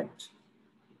already happened?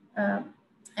 I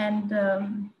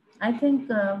think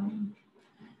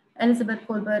Elizabeth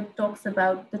Colbert talks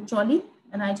about the trolley,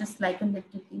 and I just likened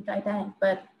it to the Titanic,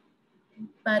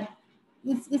 but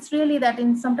it's really that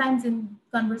sometimes in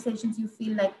conversations you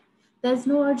feel like there's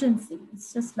no urgency.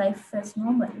 It's just life as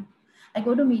normal. I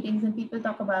go to meetings and people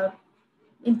talk about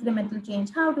incremental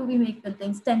change. How do we make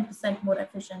buildings 10% more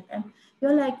efficient? And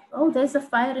you're like, oh, there's a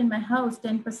fire in my house.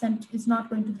 10% is not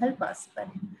going to help us,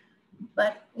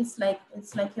 but it's like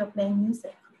you're playing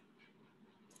music.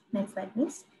 Next slide,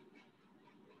 please.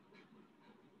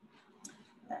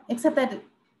 Except that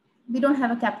we don't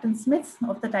have a Captain Smith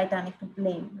of the Titanic to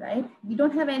blame, right? We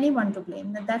don't have anyone to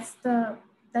blame. That's the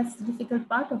difficult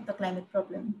part of the climate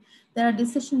problem. There are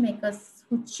decision makers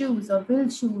who choose or will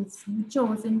choose, who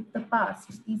chose in the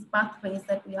past, these pathways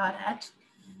that we are at.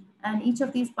 And each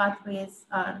of these pathways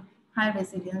are high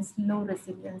resilience, low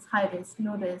resilience, high risk,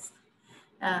 low risk.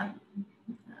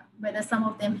 Whether some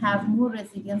of them have more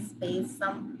resilience space,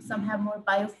 some have more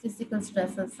biophysical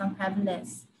stresses, some have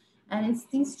less. And it's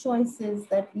these choices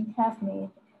that we have made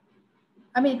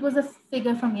I mean, it was a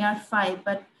figure from year 5,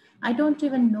 but I don't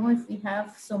even know if we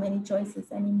have so many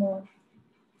choices anymore.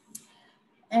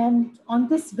 And on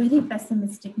this very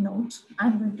pessimistic note,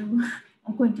 I'm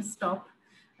going to stop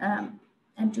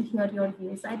and to hear your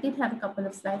views. I did have a couple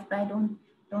of slides, but I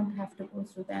don't have to go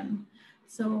through them.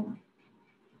 So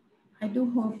I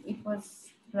do hope it was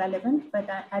relevant, but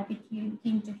I'd be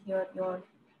keen to hear your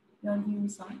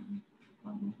views on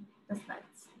the slides.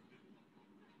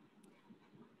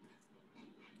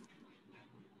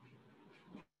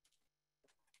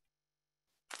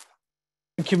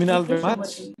 Thank you, Minal, very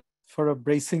much for a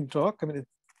bracing talk. I mean,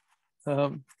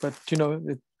 but you know,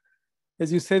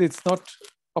 as you said, it's not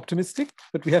optimistic,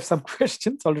 but we have some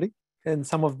questions already, and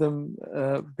some of them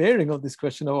bearing on this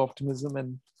question of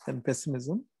optimism and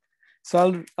pessimism.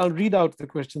 So I'll read out the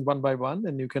questions one by one,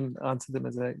 and you can answer them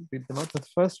as I read them out. The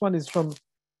first one is from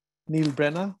Neil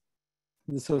Brenner,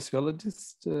 the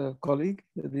sociologist colleague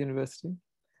at the university,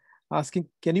 asking,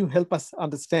 can you help us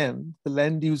understand the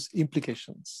land use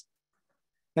implications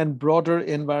and broader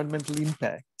environmental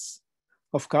impacts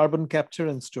of carbon capture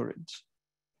and storage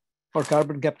or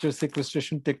carbon capture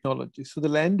sequestration technology? So the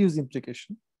land use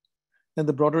implication and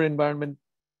the broader environment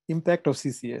impact of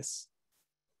CCS.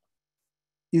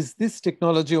 Is this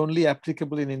technology only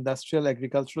applicable in industrial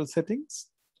agricultural settings,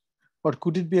 or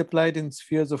could it be applied in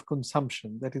spheres of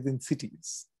consumption, that is in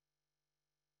cities?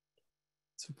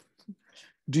 So,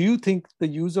 do you think the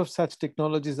use of such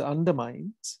technologies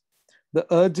undermines the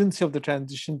urgency of the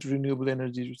transition to renewable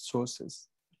energy sources?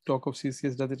 Talk of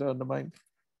CCS, does it undermine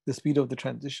the speed of the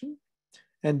transition?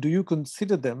 And do you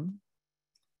consider them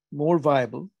more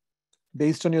viable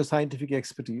based on your scientific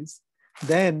expertise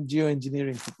than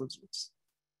geoengineering proposals?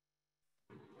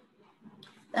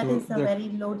 That is a very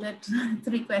loaded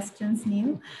 3 questions,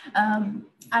 Neil.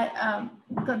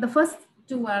 The first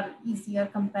 2 are easier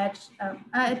compared,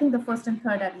 I think the first and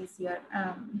third are easier.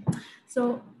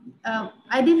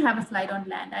 I did have a slide on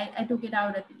land. I took it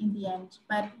out in the end,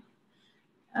 but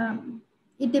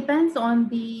it depends on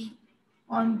the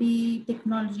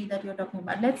technology that you're talking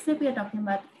about. Let's say we are talking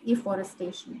about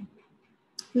afforestation,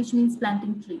 which means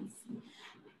planting trees.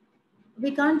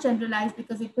 We can't generalize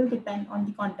because it will depend on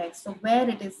the context. So where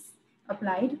it is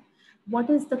applied, what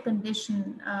is the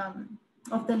condition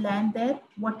of the land there,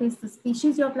 what is the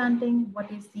species you're planting, what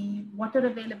is the water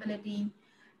availability,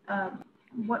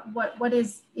 what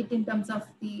is it in terms of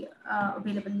the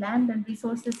available land and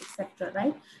resources, etc.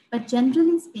 Right? But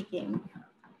generally speaking,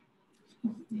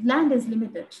 land is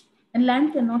limited and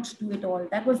land cannot do it all.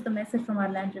 That was the message from our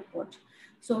land report.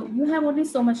 So you have only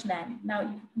so much land. Now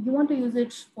you want to use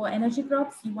it for energy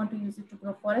crops, you want to use it to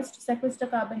grow forest to sequester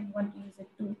carbon, you want to use it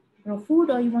to grow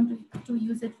food, or you want to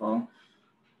use it for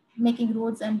making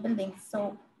roads and buildings.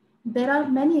 So there are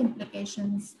many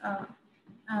implications,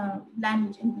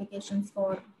 land implications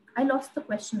for, I lost the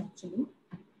question actually.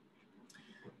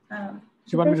 Do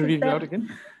you want me to read it out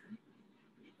again?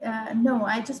 No,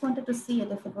 I just wanted to see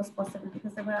it if it was possible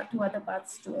because there were 2 other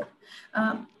parts to it.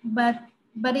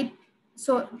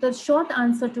 So the short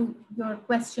answer to your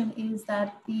question is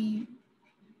that the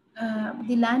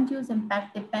land use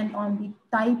impact depend on the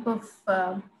type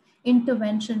of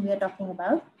intervention we are talking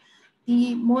about.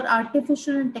 The more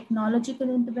artificial and technological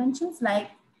interventions like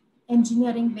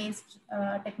engineering-based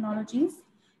technologies,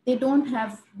 they don't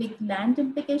have big land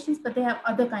implications, but they have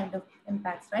other kind of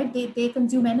impacts, right? They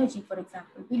consume energy, for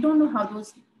example. We don't know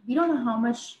how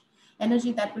much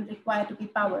energy that will require to be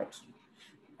powered.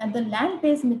 And the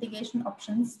land-based mitigation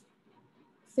options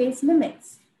face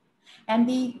limits. And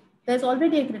there's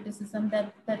already a criticism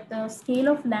that the scale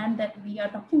of land that we are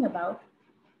talking about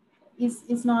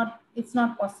is not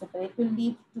possible. It will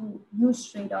lead to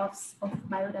huge trade-offs of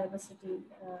biodiversity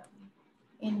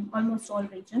in almost all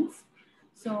regions.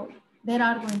 So there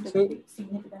are going to be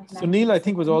significant. So Neil, I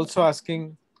think, was also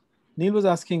asking, Neil was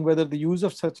asking whether the use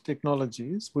of such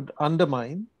technologies would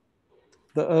undermine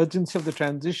the urgency of the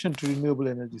transition to renewable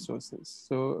energy sources.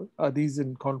 So are these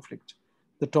in conflict?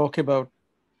 The talk about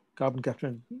carbon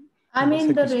capture. I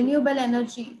mean, the renewable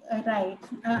energy, right.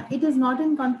 It is not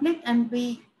in conflict, and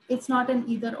it's not an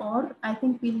either or. I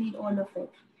think we'll need all of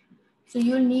it. So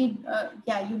you'll need,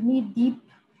 you need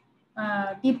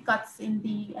deep cuts in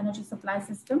the energy supply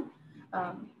system.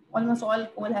 Almost all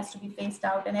coal has to be phased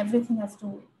out and everything has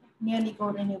to nearly go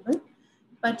renewable.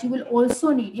 But you will also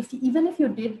need, even if you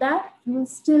did that, you will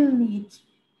still need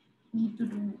to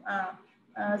do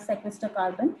sequester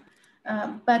carbon.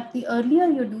 But the earlier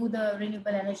you do the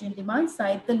renewable energy and demand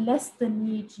side, the less the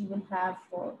need you will have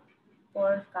for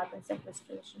carbon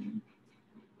sequestration.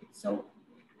 So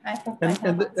I hope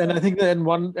and I think that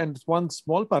one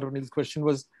small part of Neil's question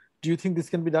was do you think this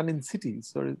can be done in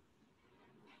cities, or is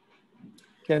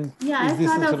I've this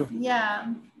thought a sort of,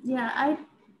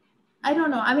 I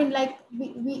don't know. I mean, like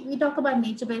we talk about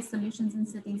nature-based solutions in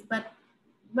cities, but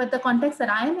the context that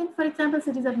I am in, for example,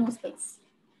 cities have no space.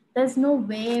 There's no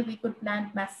way we could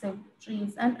plant massive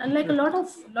trees, and like a lot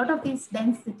of these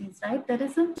dense cities, right? There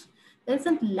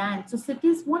isn't land, so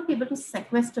cities won't be able to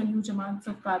sequester huge amounts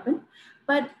of carbon.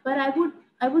 But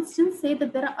I would still say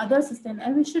that there are other systems,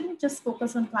 and we shouldn't just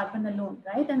focus on carbon alone,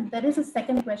 right? And there is a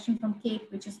second question from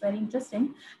Kate, which is very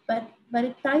interesting, but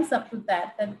it ties up to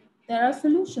that there are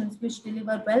solutions which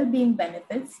deliver well-being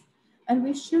benefits, and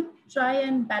we should try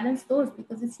and balance those,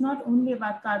 because it's not only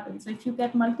about carbon. So if you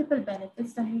get multiple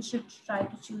benefits, then we should try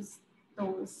to choose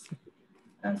those.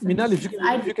 Minal, if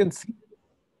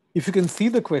you can see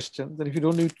the questions, and if you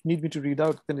don't need me to read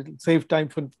out, then it'll save time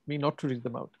for me not to read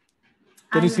them out.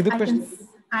 Can you see the question?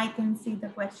 I can see the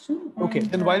question. Okay,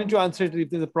 then why don't you answer it? If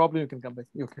there's a problem, you can come back.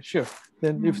 Okay, sure.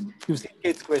 Then if you've seen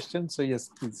Kate's question, so yes,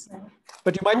 please. Right.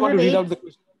 But you might want to read out the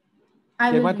question.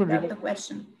 I will read out the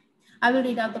question. I will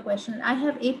read out the question. I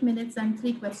have 8 minutes and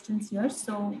 3 questions here,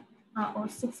 so or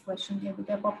 6 questions maybe.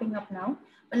 They're popping up now.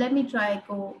 But let me try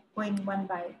going one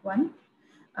by one.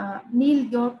 Neil,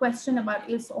 your question about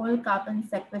is all carbon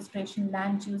sequestration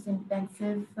land use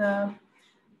intensive?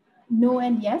 No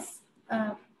and yes.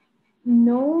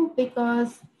 No,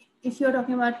 because if you're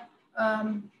talking about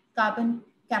carbon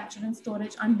capture and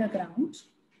storage underground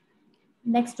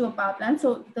next to a power plant,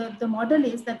 so the model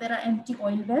is that there are empty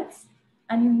oil wells,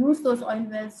 and you use those oil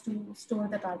wells to store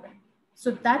the carbon.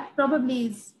 So that probably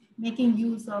is making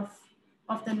use of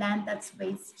the land that's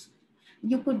waste.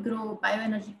 You could grow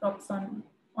bioenergy crops on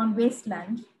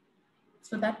wasteland,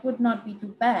 so that would not be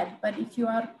too bad. But if you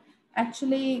are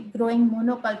actually growing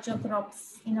monoculture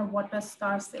crops in a water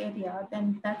scarce area,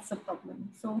 then that's a problem.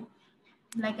 So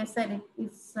like I said,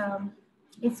 it's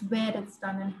where it's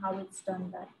done and how it's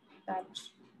done that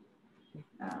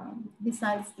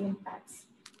decides the impacts.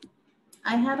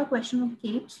 I have a question of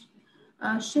Kate.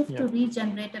 Shift to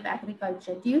regenerative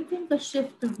agriculture. Do you think a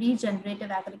shift to regenerative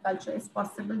agriculture is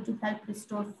possible to help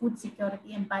restore food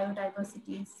security and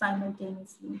biodiversity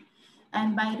simultaneously?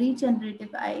 And by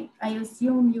regenerative, I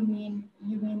assume you mean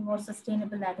more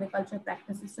sustainable agriculture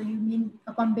practices. So you mean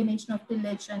a combination of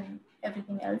tillage and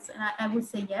everything else. And I would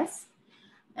say yes.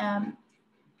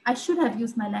 I should have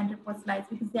used my land report slides,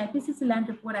 because the IPCC land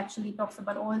report actually talks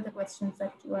about all the questions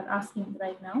that you are asking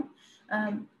right now.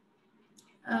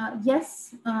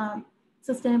 Yes,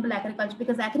 sustainable agriculture,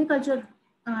 because agriculture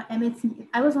emits,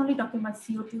 I was only talking about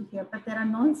CO2 here, but there are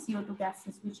non-CO2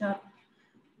 gases which are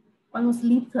almost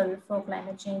lethal for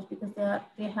climate change, because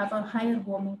they have a higher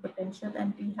warming potential,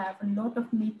 and we have a lot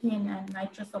of methane and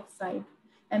nitrous oxide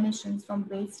emissions from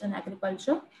waste and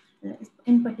agriculture,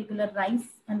 in particular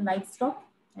rice and livestock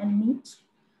and meat.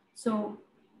 So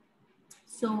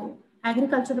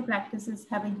agricultural practices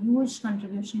have a huge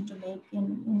contribution to make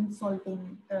in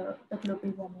solving the global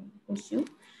warming issue.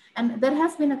 And there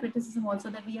has been a criticism also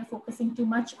that we are focusing too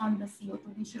much on the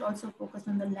CO2. We should also focus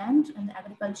on the land and the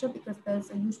agriculture, because there's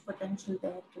a huge potential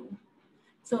there too.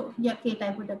 So yeah, Kate,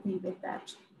 I would agree with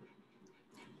that.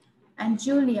 And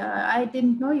Julia, I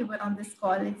didn't know you were on this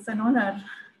call. It's an honor.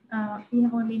 We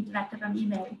have only interacted on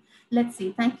email. Let's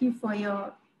see, thank you for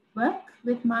your work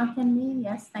with Mark and me.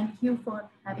 Yes, thank you for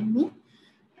having me.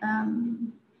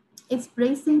 It's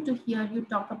bracing to hear you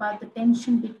talk about the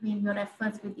tension between your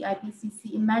efforts with the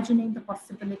IPCC, imagining the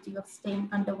possibility of staying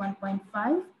under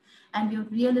 1.5, and your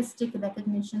realistic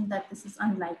recognition that this is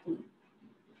unlikely.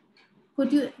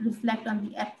 Could you reflect on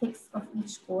the ethics of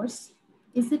each course?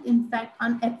 Is it in fact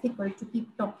unethical to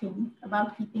keep talking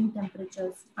about keeping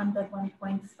temperatures under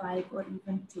 1.5 or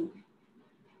even 2?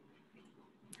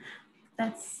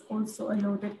 That's also a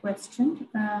loaded question.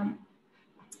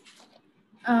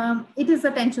 It is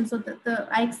a tension, so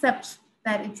I accept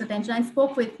that it's a tension. I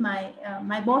spoke with my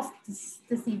my boss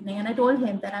this evening, and I told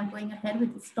him that I'm going ahead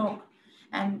with this talk,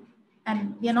 and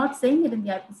we are not saying it in the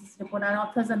IPCC report. Our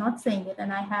authors are not saying it,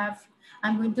 and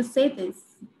I'm going to say this.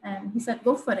 And he said,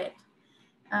 go for it.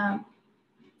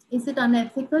 Is it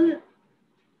unethical?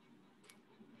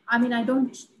 I mean, I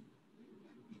don't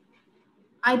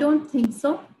think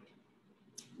so,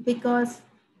 because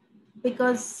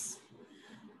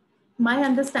my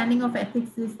understanding of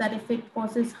ethics is that if it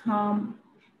causes harm,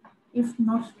 if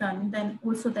not done, then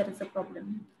also there is a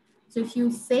problem. So if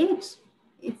you say it,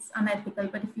 it's unethical,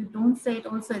 but if you don't say it,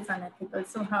 also it's unethical.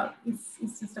 So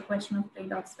it's just a question of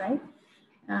trade-offs, right?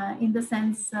 In the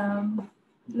sense,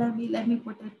 let me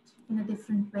put it in a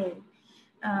different way.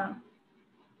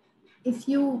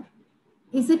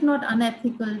 Is it not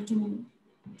unethical to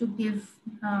to give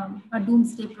a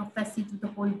doomsday prophecy to the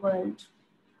whole world,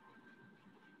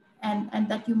 and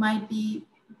that you might be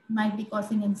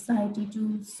causing anxiety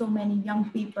to so many young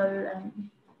people, and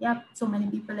yeah, so many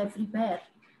people everywhere.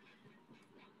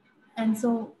 And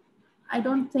so I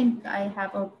don't think I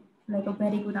have a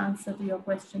very good answer to your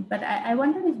question, but I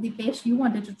wonder if Dipesh, you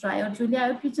wanted to try, or Julia,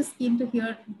 I would be just keen to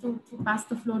hear, to pass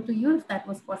the floor to you if that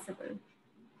was possible.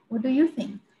 What do you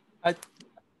think?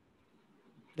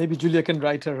 Maybe Julia can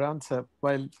write her answer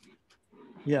while,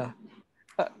 yeah.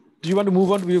 Do you want to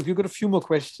move on? We've got a few more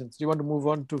questions. Do you want to move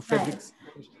on to Frederick's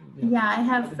question? Yeah, I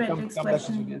have Frederick's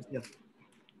question.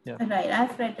 Yeah. Right, I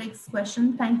have Frederick's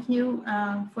question. Thank you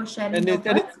for sharing your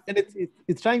work.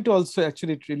 It's trying to also,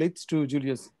 actually, it relates to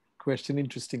Julia's question,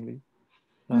 interestingly.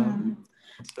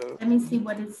 So, let me see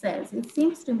what it says. It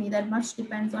seems to me that much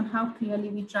depends on how clearly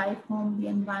we drive home the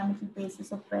environmental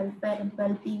basis of welfare and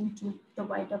well-being to the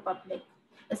wider public,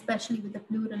 especially with a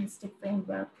pluralistic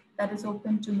framework that is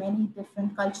open to many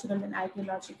different cultural and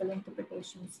ideological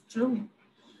interpretations. True.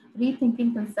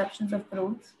 Rethinking conceptions of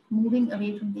growth, moving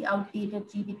away from the outdated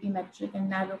GDP metric and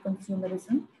narrow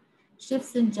consumerism,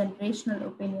 shifts in generational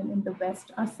opinion in the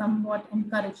West are somewhat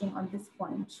encouraging on this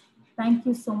point. Thank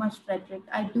you so much, Frederick.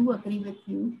 I do agree with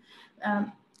you.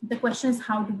 The question is,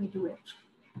 how do we do it?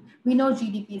 We know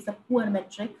GDP is a poor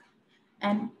metric.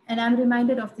 And I'm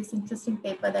reminded of this interesting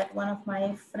paper that one of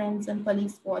my friends and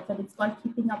colleagues authored. It's called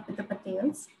Keeping Up with the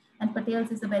Patels. And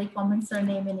Patels is a very common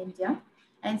surname in India.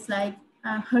 And it's like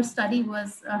her study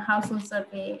was a household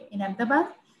survey in Ahmedabad.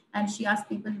 And she asked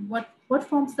people, what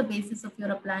forms the basis of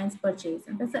your appliance purchase?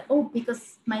 And they said, oh,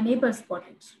 because my neighbors bought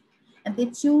it. And they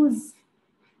choose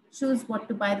what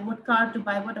to buy, what car to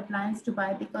buy, what appliance to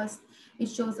buy, because it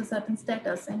shows a certain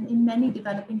status. And in many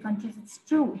developing countries, it's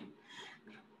true.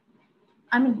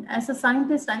 I mean, as a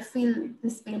scientist, I feel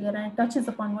this failure, and it touches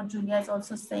upon what Julia is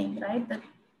also saying, right? That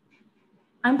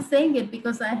I'm saying it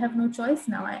because I have no choice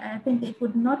now. I think it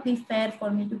would not be fair for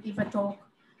me to give a talk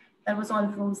that was all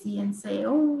rosy and say,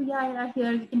 oh, yeah,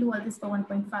 here you can do all this for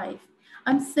 1.5.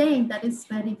 I'm saying that it's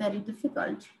very, very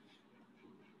difficult.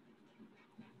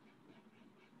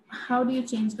 How do you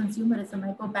change consumerism?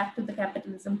 I go back to the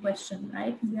capitalism question,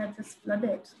 right? We are just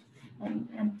flooded.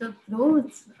 And the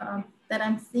growth that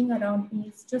I'm seeing around me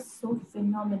is just so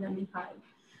phenomenally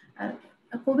high.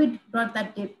 COVID brought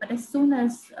that dip, but as soon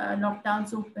as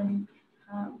lockdowns opened,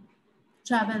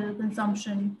 travel,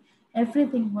 consumption,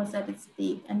 everything was at its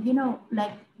peak. And, you know,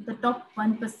 like the top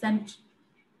 1%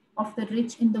 of the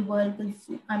rich in the world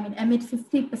emit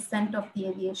 50% of the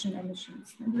aviation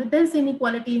emissions. There's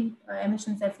inequality in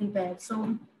emissions everywhere.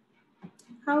 So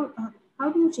how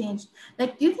do you change?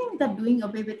 Like, do you think that doing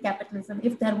away with capitalism,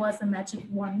 if there was a magic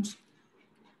wand,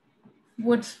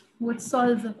 would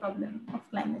solve the problem of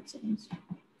climate change?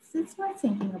 It's worth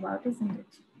thinking about, isn't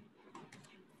it?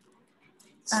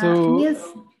 So Niels,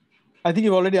 I think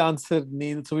you've already answered,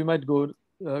 Neil. So we might go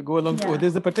along. Yeah. Oh,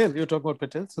 there's the Patel. You're talking about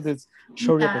Patel. So there's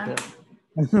Shaurya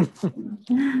Patel.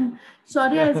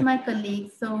 Shaurya is my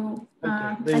colleague. So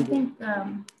I think,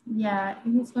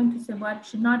 he's going to say what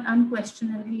should not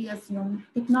unquestionably assume.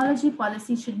 Technology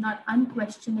policy should not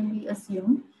unquestionably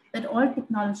assume that all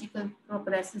technological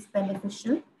progress is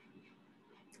beneficial,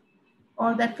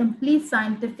 or that complete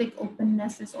scientific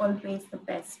openness is always the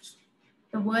best.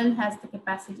 The world has the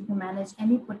capacity to manage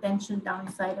any potential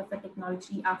downside of a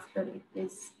technology after it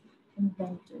is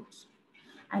invented.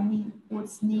 And he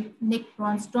quotes Nick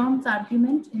Bronstrom's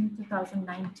argument in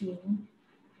 2019.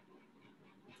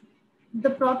 The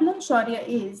problem, Shaurya,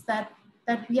 is that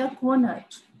we are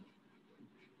cornered.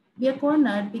 We are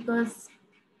cornered because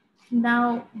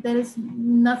now there is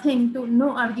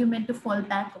no argument to fall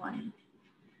back on.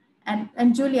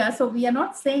 And Julia, so we are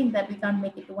not saying that we can't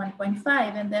make it to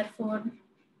 1.5, and therefore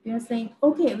we are saying,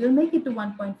 okay, we'll make it to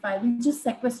 1.5. We just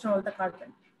sequester all the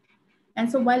carbon. And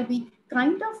so while we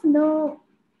kind of know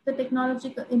the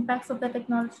technological impacts of the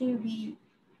technology,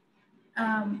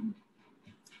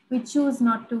 we choose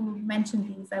not to mention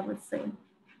these, I would say.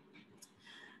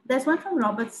 There's one from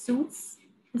Robert Suits.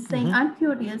 He's saying, I'm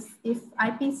curious if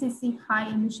IPCC high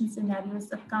emission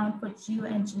scenarios account for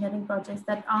geoengineering projects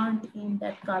that aren't aimed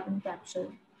at carbon capture.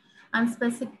 I'm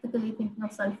specifically thinking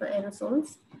of sulfur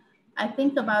aerosols. I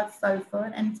think about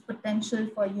sulfur and its potential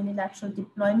for unilateral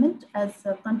deployment, as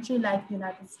a country like the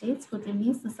United States could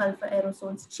release the sulfur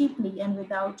aerosols cheaply and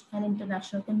without an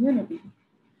international community.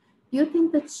 Do you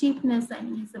think the cheapness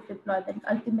and ease of deployment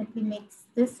ultimately makes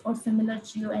this or similar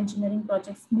geoengineering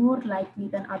projects more likely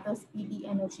than other speedy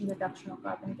energy reduction or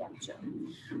carbon capture?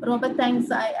 Robert,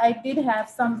 thanks. I did have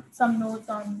some notes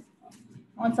on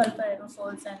sulfur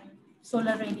aerosols and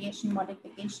solar radiation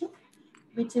modification.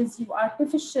 which is you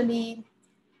artificially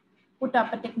put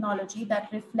up a technology that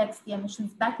reflects the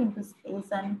emissions back into space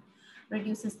and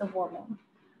reduces the warming.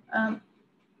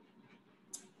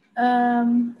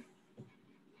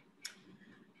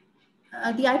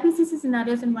 The IPCC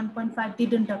scenarios in 1.5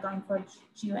 didn't account for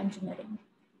geoengineering,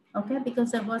 okay,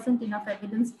 because there wasn't enough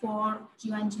evidence for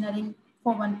geoengineering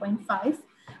for 1.5.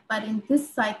 But in this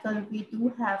cycle, we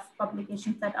do have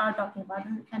publications that are talking about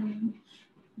it, and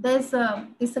there's a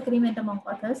disagreement among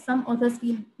authors. Some authors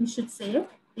feel we should say it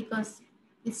because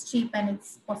it's cheap and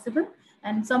it's possible,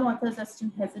 and some authors are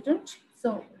still hesitant.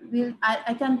 So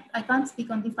I can't speak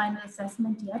on the final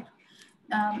assessment yet.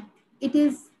 It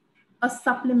is a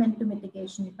supplement to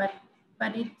mitigation, but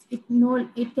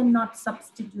it cannot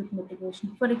substitute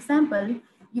mitigation. For example,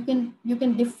 you can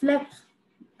deflect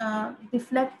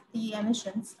the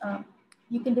emissions,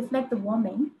 you can deflect the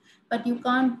warming, but you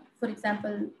can't, for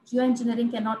example,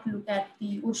 geoengineering cannot look at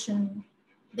the ocean,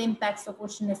 the impacts of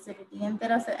ocean acidity,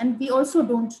 and we also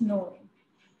don't know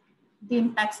the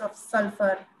impacts of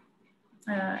sulfur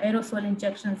aerosol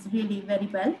injections really very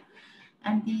well.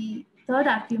 And the third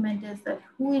argument is that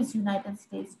who is United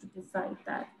States to decide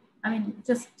that? I mean,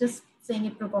 just saying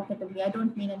it provocatively, I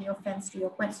don't mean any offense to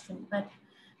your question, but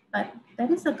that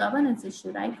is a governance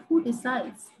issue, right? Who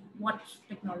decides what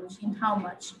technology and how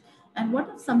much? And what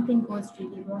if something goes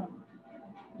really wrong?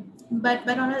 But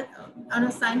on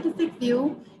a scientific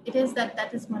view, it is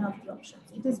that is one of the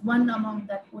options. It is one among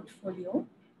that portfolio.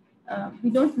 We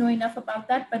don't know enough about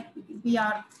that, but we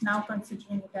are now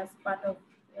considering it as part of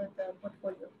the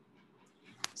portfolio.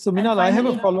 So Minal, I have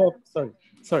a follow-up.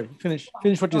 Sorry, finish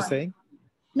what you're saying.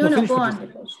 No, go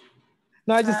on.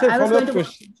 No, I just have a follow-up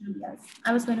question.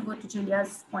 I was going to go to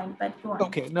Julia's point, but go on.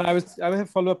 Okay, no, I have a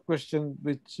follow-up question,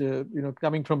 which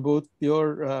coming from both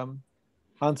your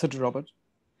answer to Robert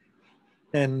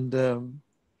and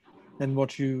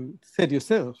what you said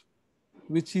yourself,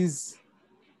 which is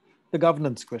the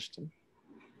governance question.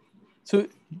 So,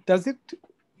 does it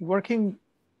working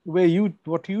what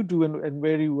you do and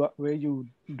where you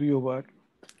do your work?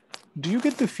 Do you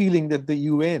get the feeling that the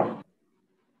UN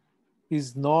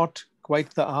is not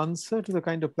quite the answer to the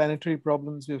kind of planetary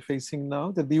problems we're facing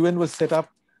now? That the UN was set up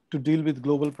to deal with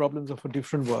global problems of a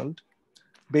different world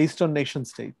based on nation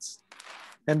states.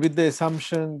 And with the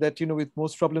assumption that, with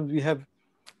most problems, we have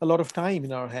a lot of time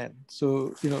in our hand.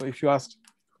 So, if you asked,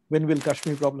 when will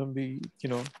Kashmir problem be,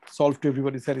 solved to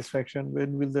everybody's satisfaction?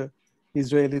 When will the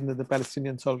Israeli and the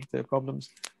Palestinians solve their problems?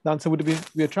 The answer would be,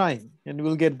 we are trying and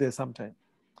we'll get there sometime.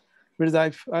 Whereas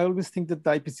I always think that the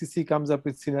IPCC comes up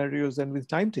with scenarios and with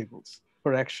timetables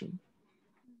for action.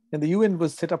 And the UN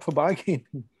was set up for bargaining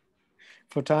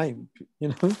for time,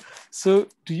 So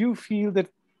do you feel that,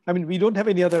 we don't have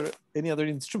any other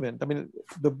instrument.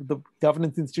 The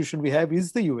governance institution we have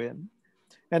is the UN.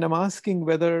 And I'm asking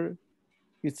whether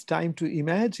it's time to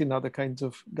imagine other kinds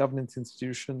of governance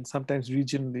institutions, sometimes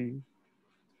regionally.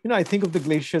 I think of the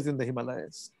glaciers in the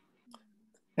Himalayas.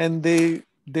 And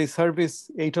they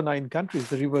service 8 or 9 countries,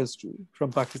 the rivers too,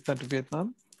 from Pakistan to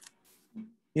Vietnam.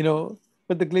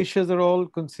 But the glaciers are all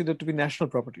considered to be national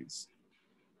properties,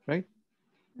 right?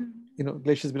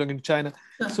 Glaciers belonging to China.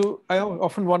 So I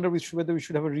often wonder whether we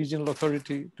should have a regional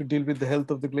authority to deal with the health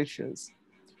of the glaciers,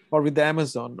 or with the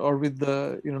Amazon, or with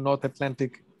the North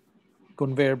Atlantic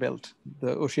conveyor belt,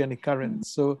 the oceanic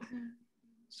currents. So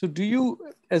do you,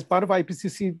 as part of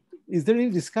IPCC, is there any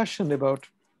discussion about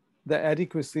the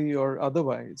adequacy or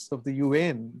otherwise of the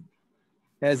UN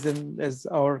as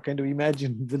our kind of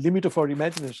the limit of our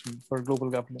imagination for global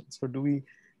governance? Or do we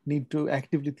need to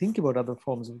actively think about other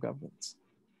forms of governance?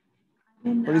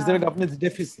 Or is there a governance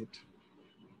deficit?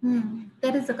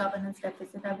 There is a governance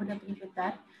deficit. I would agree with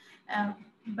that.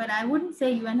 But I wouldn't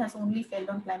say UN has only failed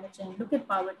on climate change. Look at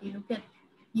poverty, look at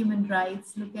human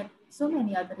rights, look at so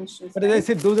many other issues. But as I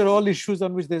said, those are all issues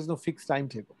on which there's no fixed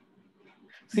timetable.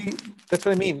 See, that's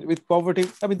what I mean with poverty.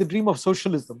 The dream of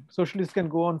socialism. Socialists can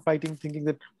go on fighting, thinking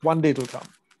that one day it will come,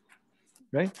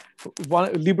 right?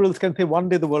 Liberals can say one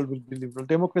day the world will be liberal.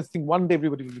 Democrats think one day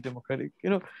everybody will be democratic.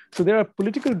 So there are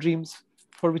political dreams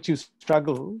for which you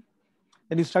struggle,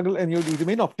 and you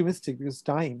remain optimistic because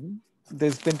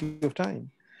there's plenty of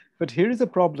time. But here is a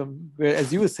problem where,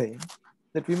 as you were saying,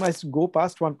 that we must go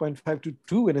past 1.5 to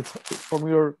 2, and it's from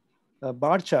your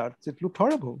bar charts, it looked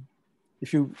horrible.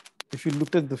 If you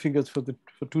looked at the figures for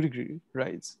 2-degree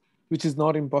rise, which is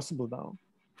not impossible now.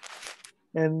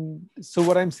 And so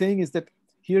what I'm saying is that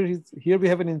here we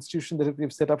have an institution that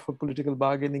we've set up for political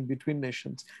bargaining between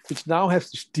nations, which now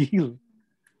has to deal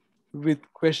with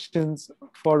questions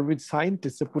for which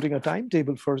scientists are putting a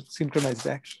timetable for synchronized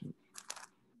action.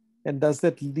 And does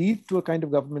that lead to a kind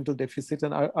of governmental deficit?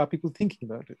 And are people thinking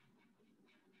about it?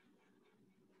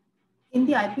 In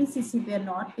the IPCC, we are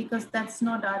not, because that's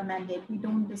not our mandate. We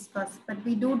don't discuss, but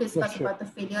we do discuss about the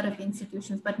failure of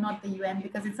institutions, but not the UN,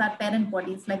 because it's our parent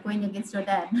body. It's like going against your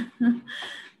dad.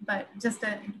 But just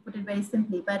to put it very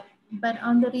simply, but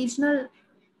on the regional,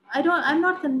 I'm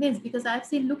not convinced, because I've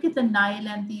seen, look at the Nile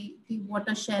and the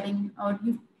water sharing, or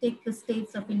you take the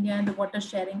states of India and the water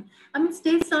sharing. I mean,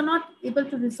 states are not able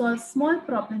to resolve small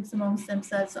problems amongst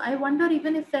themselves. So I wonder,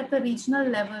 even if at the regional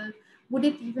level, would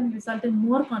it even result in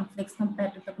more conflicts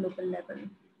compared to the global level?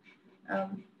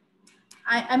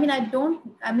 I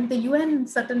mean, the UN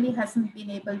certainly hasn't been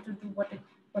able to do what it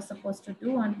was supposed to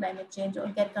do on climate change, or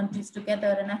get countries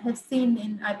together. And I have seen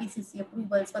in IPCC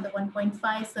approvals for the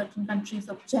 1.5, certain countries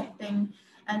objecting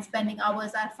and spending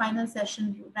hours. Our final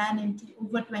session ran into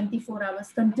over 24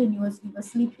 hours continuous. We were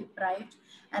sleep deprived,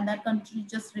 and that country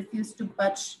just refused to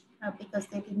budge because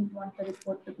they didn't want the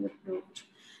report to be approved.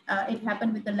 It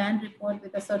happened with the land report,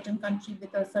 with a certain country,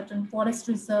 with a certain forest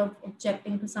reserve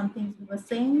objecting to some things we were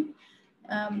saying.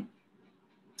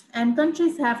 And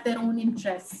countries have their own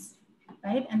interests,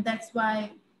 right? And that's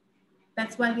why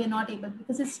we are not able,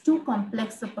 because it's too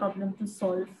complex a problem to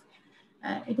solve.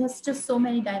 It has just so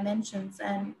many dimensions,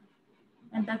 and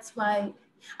that's why,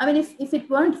 I mean, if it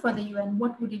weren't for the UN,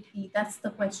 what would it be? That's the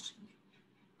question.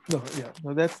 No,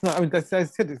 that's not. I mean, that's, I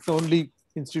said, it's the only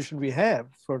institution we have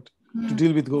to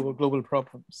deal with global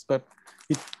problems. But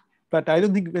I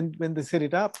don't think when they set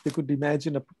it up, they could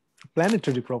imagine a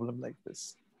planetary problem like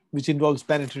this, which involves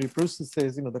planetary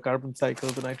processes. The carbon cycle,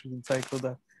 the nitrogen cycle,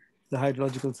 the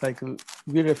hydrological cycle.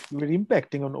 We're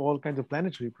impacting on all kinds of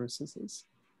planetary processes,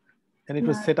 and it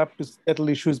was set up to settle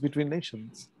issues between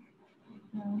nations.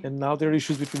 And now there are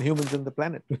issues between humans and the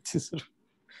planet, which is sort of.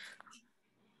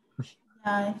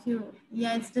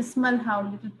 It's dismal how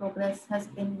little progress has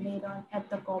been made at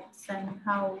the COPs, and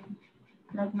how,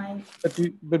 like my.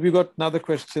 But we got another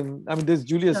question. I mean, there's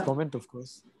Julia's comment, of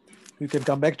course. You can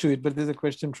come back to it, but there's a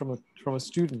question from a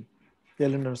student,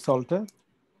 Eleanor Salter.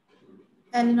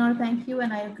 Eleanor, thank you,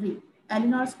 and I agree.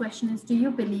 Eleanor's question is, do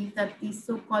you believe that the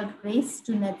so-called race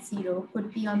to net zero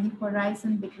could be on the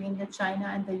horizon between the China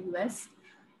and the US?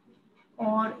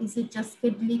 Or is it just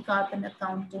fiddly carbon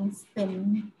accounting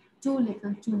spin, too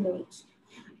little, too late?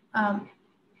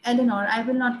 Eleanor, I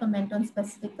will not comment on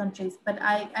specific countries, but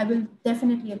I will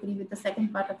definitely agree with the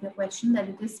second part of your question, that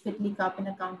it is fiddly carbon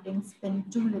accounting spin,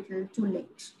 too little, too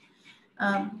late.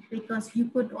 Because you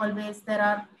could always, there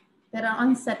are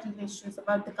unsettled issues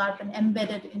about the carbon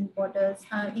embedded in borders,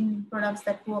 in products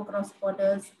that go across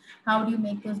borders. How do you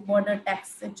make those border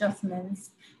tax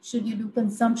adjustments? Should you do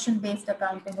consumption-based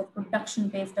accounting or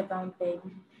production-based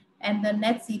accounting? And the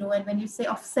net zero, and when you say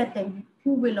offsetting,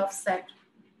 who will offset?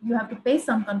 You have to pay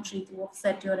some country to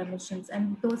offset your emissions.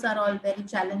 And those are all very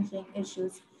challenging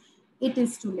issues. It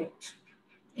is too late.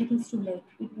 It is too late.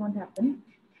 It won't happen.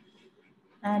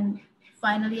 And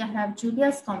finally, I have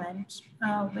Julia's comment,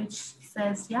 which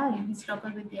says, we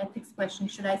struggle with the ethics question.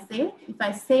 Should I say it? If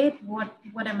I say it,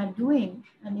 what am I doing?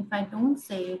 And if I don't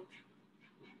say it,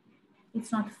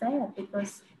 it's not fair,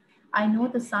 because I know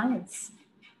the science.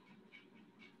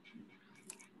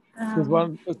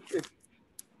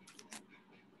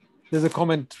 There's a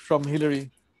comment from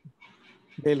Hilary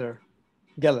Geller.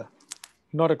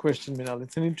 Not a question, Minal.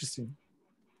 It's an interesting.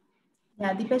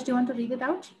 Yeah, Dipesh, do you want to read it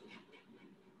out?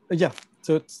 Yeah,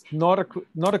 so it's not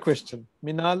a question.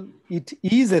 Minal, it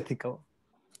is ethical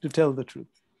to tell the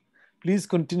truth. Please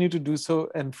continue to do so,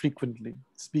 and frequently.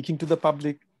 Speaking to the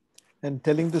public and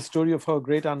telling the story of our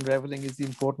great unraveling is the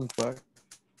important work.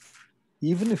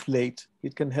 Even if late,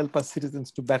 it can help us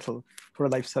citizens to battle for a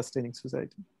life-sustaining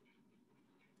society.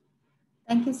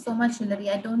 Thank you so much, Hilary.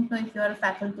 I don't know if you're a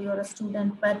faculty or a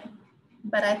student, but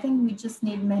I think we just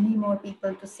need many more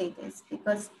people to say this,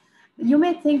 because you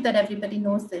may think that everybody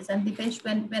knows this. And Dipesh,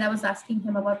 when I was asking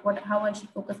him about how I should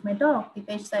focus my talk,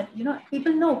 Dipesh said,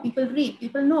 people know, people read,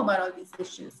 people know about all these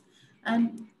issues.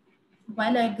 And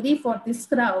while I agree for this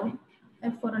crowd,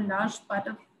 and for a large part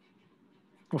of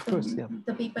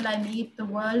the people I meet, the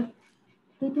world,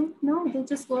 they don't know. They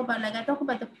just go about, like I talk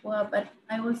about the poor, but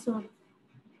I also,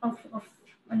 of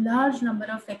a large number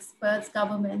of experts,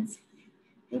 governments,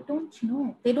 they don't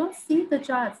know. They don't see the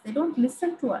charts. They don't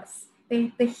listen to us.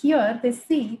 They hear, they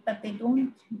see, but they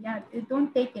don't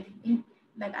take it.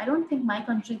 Like, I don't think my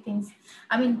country thinks,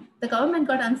 I mean, the government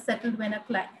got unsettled when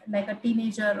a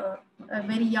teenager or a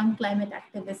very young climate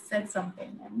activist said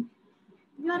something. And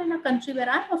you are in a country where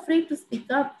I'm afraid to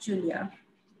speak up, Julia.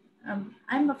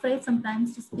 I'm afraid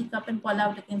sometimes to speak up and call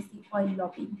out against the oil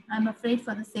lobby. I'm afraid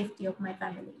for the safety of my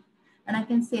family. And I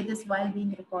can say this while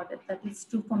being recorded, that it's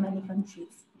true for many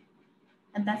countries.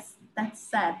 And that's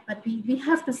sad, but we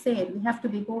have to say it, we have to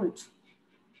be bold.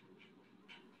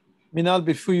 Minal,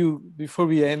 before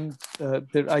we end,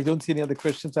 I don't see any other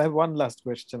questions. I have one last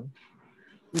question,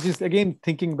 which is again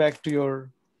thinking back to your,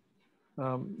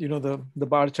 the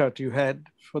bar chart you had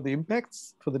for the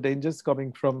impacts, for the dangers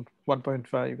coming from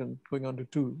 1.5 and going on to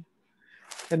 2.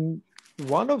 And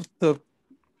one of the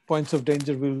points of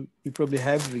danger we probably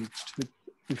have reached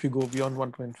if you go beyond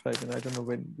 1.5, and I don't know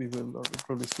when we will, or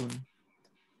probably soon,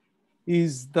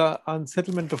 is the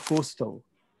unsettlement of coastal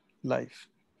life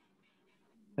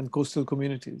and coastal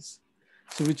communities.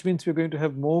 So which means we're going to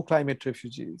have more climate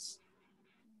refugees,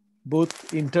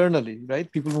 both internally,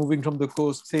 right? People moving from the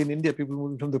coast, say in India, people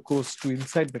moving from the coast to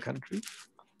inside the country,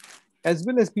 as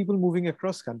well as people moving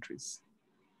across countries.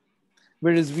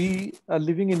 Whereas we are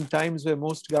living in times where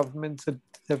most governments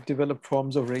have developed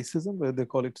forms of racism, whether they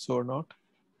call it so or not.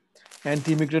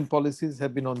 Anti-immigrant policies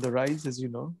have been on the rise, as you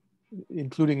know,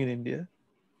 including in India.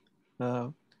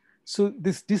 So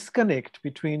this disconnect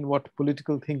between what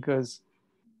political thinkers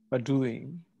are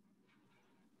doing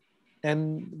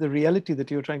and the reality that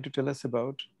you're trying to tell us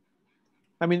about.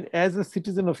 I mean, as a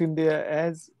citizen of India,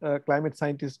 as a climate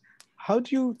scientist, how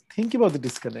do you think about the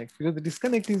disconnect? Because the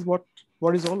disconnect is what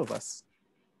is all of us.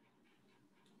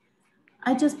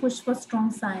 I just push for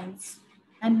strong science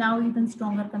and now even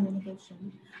stronger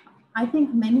communication. I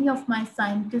think many of my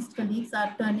scientist colleagues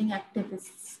are turning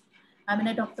activists. I mean,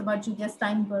 I talked about Julia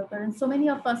Steinberger, and so many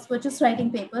of us were just writing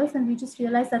papers and we just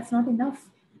realized that's not enough.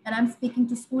 And I'm speaking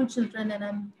to school children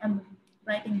and I'm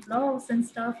writing blogs and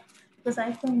stuff because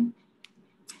I think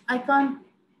I can't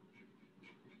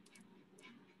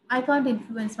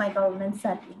influence my government,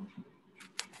 sadly.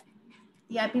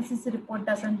 The IPCC report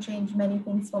doesn't change many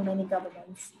things for many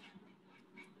governments.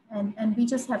 And we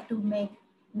just have to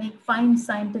find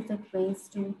scientific ways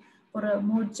for a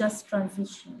more just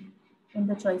transition in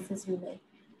the choices we make.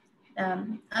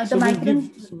 The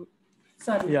migrant,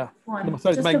 sorry, yeah. go on. No,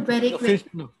 sorry, just a very quick.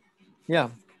 Yeah,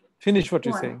 finish what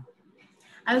you're saying.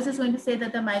 I was just going to say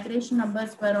that the migration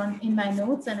numbers were in my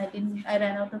notes and I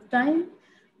ran out of time,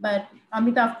 but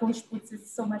Amitav Ghosh puts it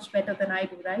so much better than I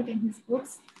do, right? In his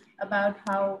books about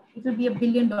how it will be $1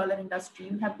 billion industry.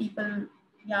 You have people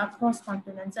across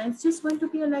continents, and it's just going to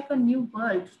be like a new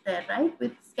world there, right?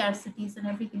 With scarcities and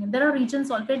everything. And there are regions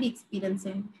already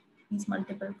experiencing these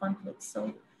multiple conflicts.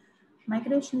 So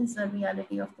migration is a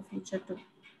reality of the future too.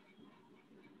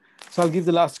 So I'll give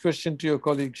the last question to your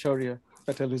colleague, Shaurya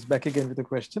Patel, who's back again with a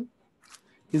question.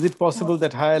 Is it possible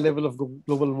that higher level of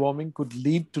global warming could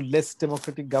lead to less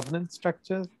democratic governance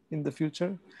structure in the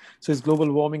future? So is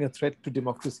global warming a threat to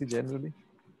democracy generally?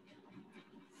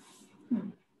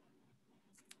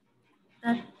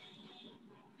 That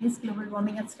is global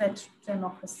warming a threat to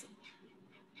democracy?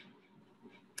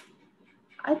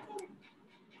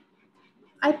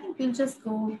 I think we'll just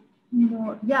go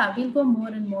more, we'll go more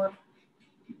and more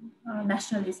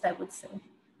nationalist, I would say.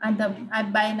 And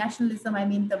by nationalism, I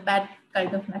mean the bad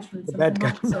kind of nationalism. The bad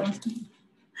kind of nationalism.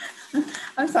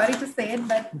 I'm sorry to say it,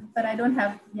 but I don't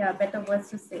have better words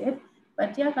to say it.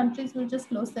 But countries will just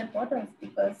close their borders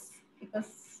because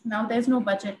now there's no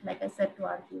budget, like I said, to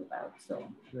argue about. So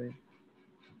right.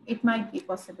 It might be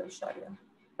possible, Shaurya.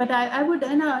 But I would,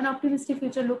 in an optimistic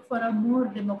future, look for a more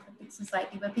democratic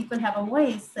society where people have a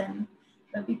voice and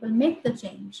where people make the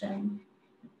change. And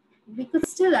we could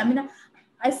still, I mean,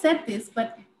 I said this,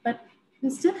 but we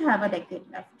still have a decade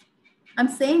left. I'm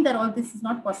saying that all this is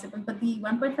not possible, but the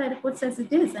 1.5 report says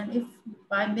it is. And if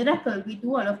by miracle we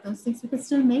do all of those things, we could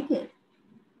still make it.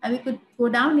 And we could go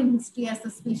down in history as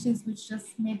the species which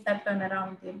just made that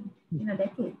turnaround in a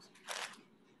decade.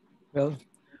 Well,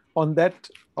 on that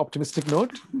optimistic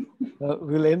note,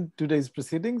 we'll end today's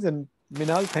proceedings. And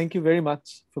Minal, thank you very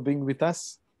much for being with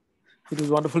us. It was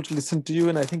wonderful to listen to you.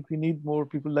 And I think we need more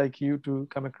people like you to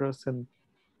come across and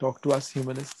talk to us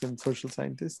humanists and social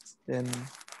scientists. And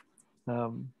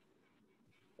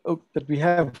but we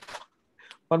have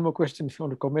one more question if you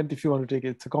want to comment, if you want to take it.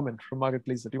 It's a comment from Margaret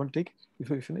Glazer. Do you want to take it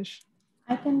before we finish?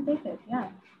 I can take it, yeah.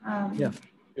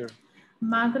 Sure.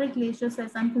 Margaret Glazer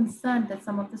says, I'm concerned that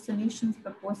some of the solutions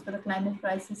proposed for the climate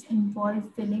crisis involve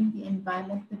filling the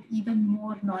environment with even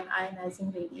more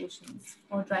non-ionizing radiations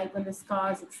or driverless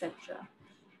cars, etc.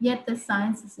 Yet the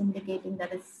science is indicating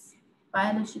that it's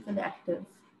biologically active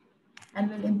and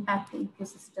will impact the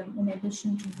ecosystem in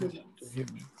addition to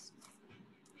humans.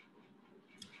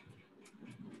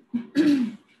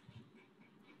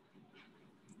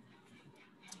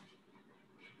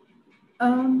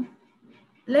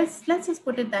 Let's just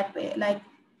put it that way. Like,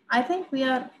 I think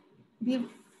we've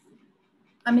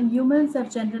I mean, humans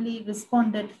have generally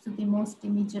responded to the most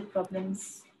immediate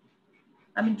problems.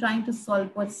 I mean, trying to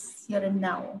solve what's here and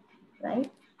now,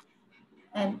 right?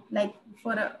 And like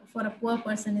for a poor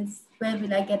person, it's where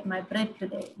will I get my bread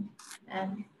today?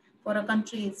 And for a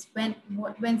country, it's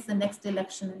when's the next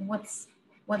election and what's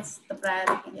the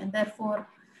priority? And therefore,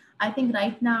 I think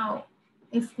right now,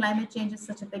 if climate change is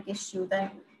such a big issue,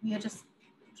 then we are just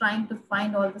trying to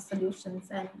find all the solutions,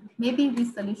 and maybe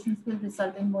these solutions will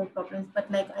result in more problems.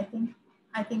 But like I think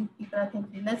people are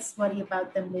thinking, let's worry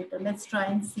about them later. Let's try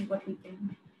and see what we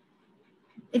can.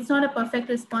 It's not a perfect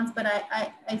response, but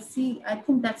I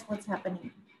think that's what's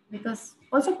happening, because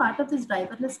also part of this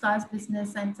driverless cars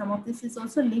business and some of this is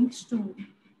also linked to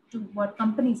what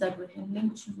companies are doing and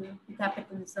linked to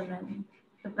capitalism and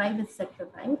the private sector,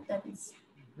 right? That is,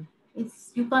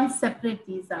 it's, you can't separate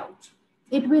these out.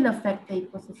 It will affect the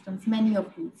ecosystems, many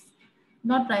of these,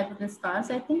 not driverless cars,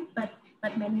 I think,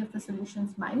 but many of the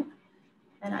solutions might.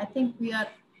 And I think we are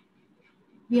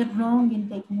wrong in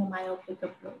taking a myopic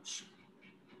approach.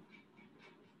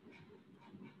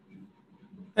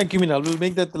 Thank you, Minal. We'll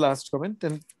make that the last comment.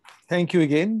 And thank you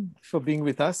again for being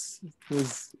with us.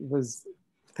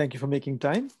 Thank you for making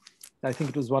time. I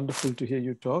think it was wonderful to hear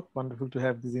you talk, wonderful to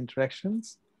have these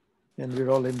interactions. And we're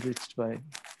all enriched by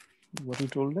what you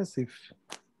told us, if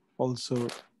also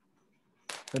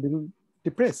a little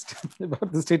depressed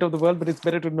about the state of the world, but it's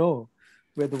better to know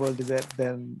where the world is at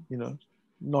than,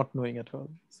 not knowing at all.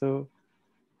 So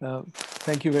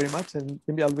thank you very much. And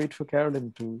maybe I'll wait for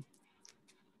Carolyn to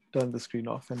turn the screen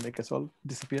off and make us all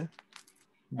disappear.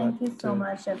 Thank you so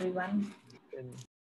much, everyone.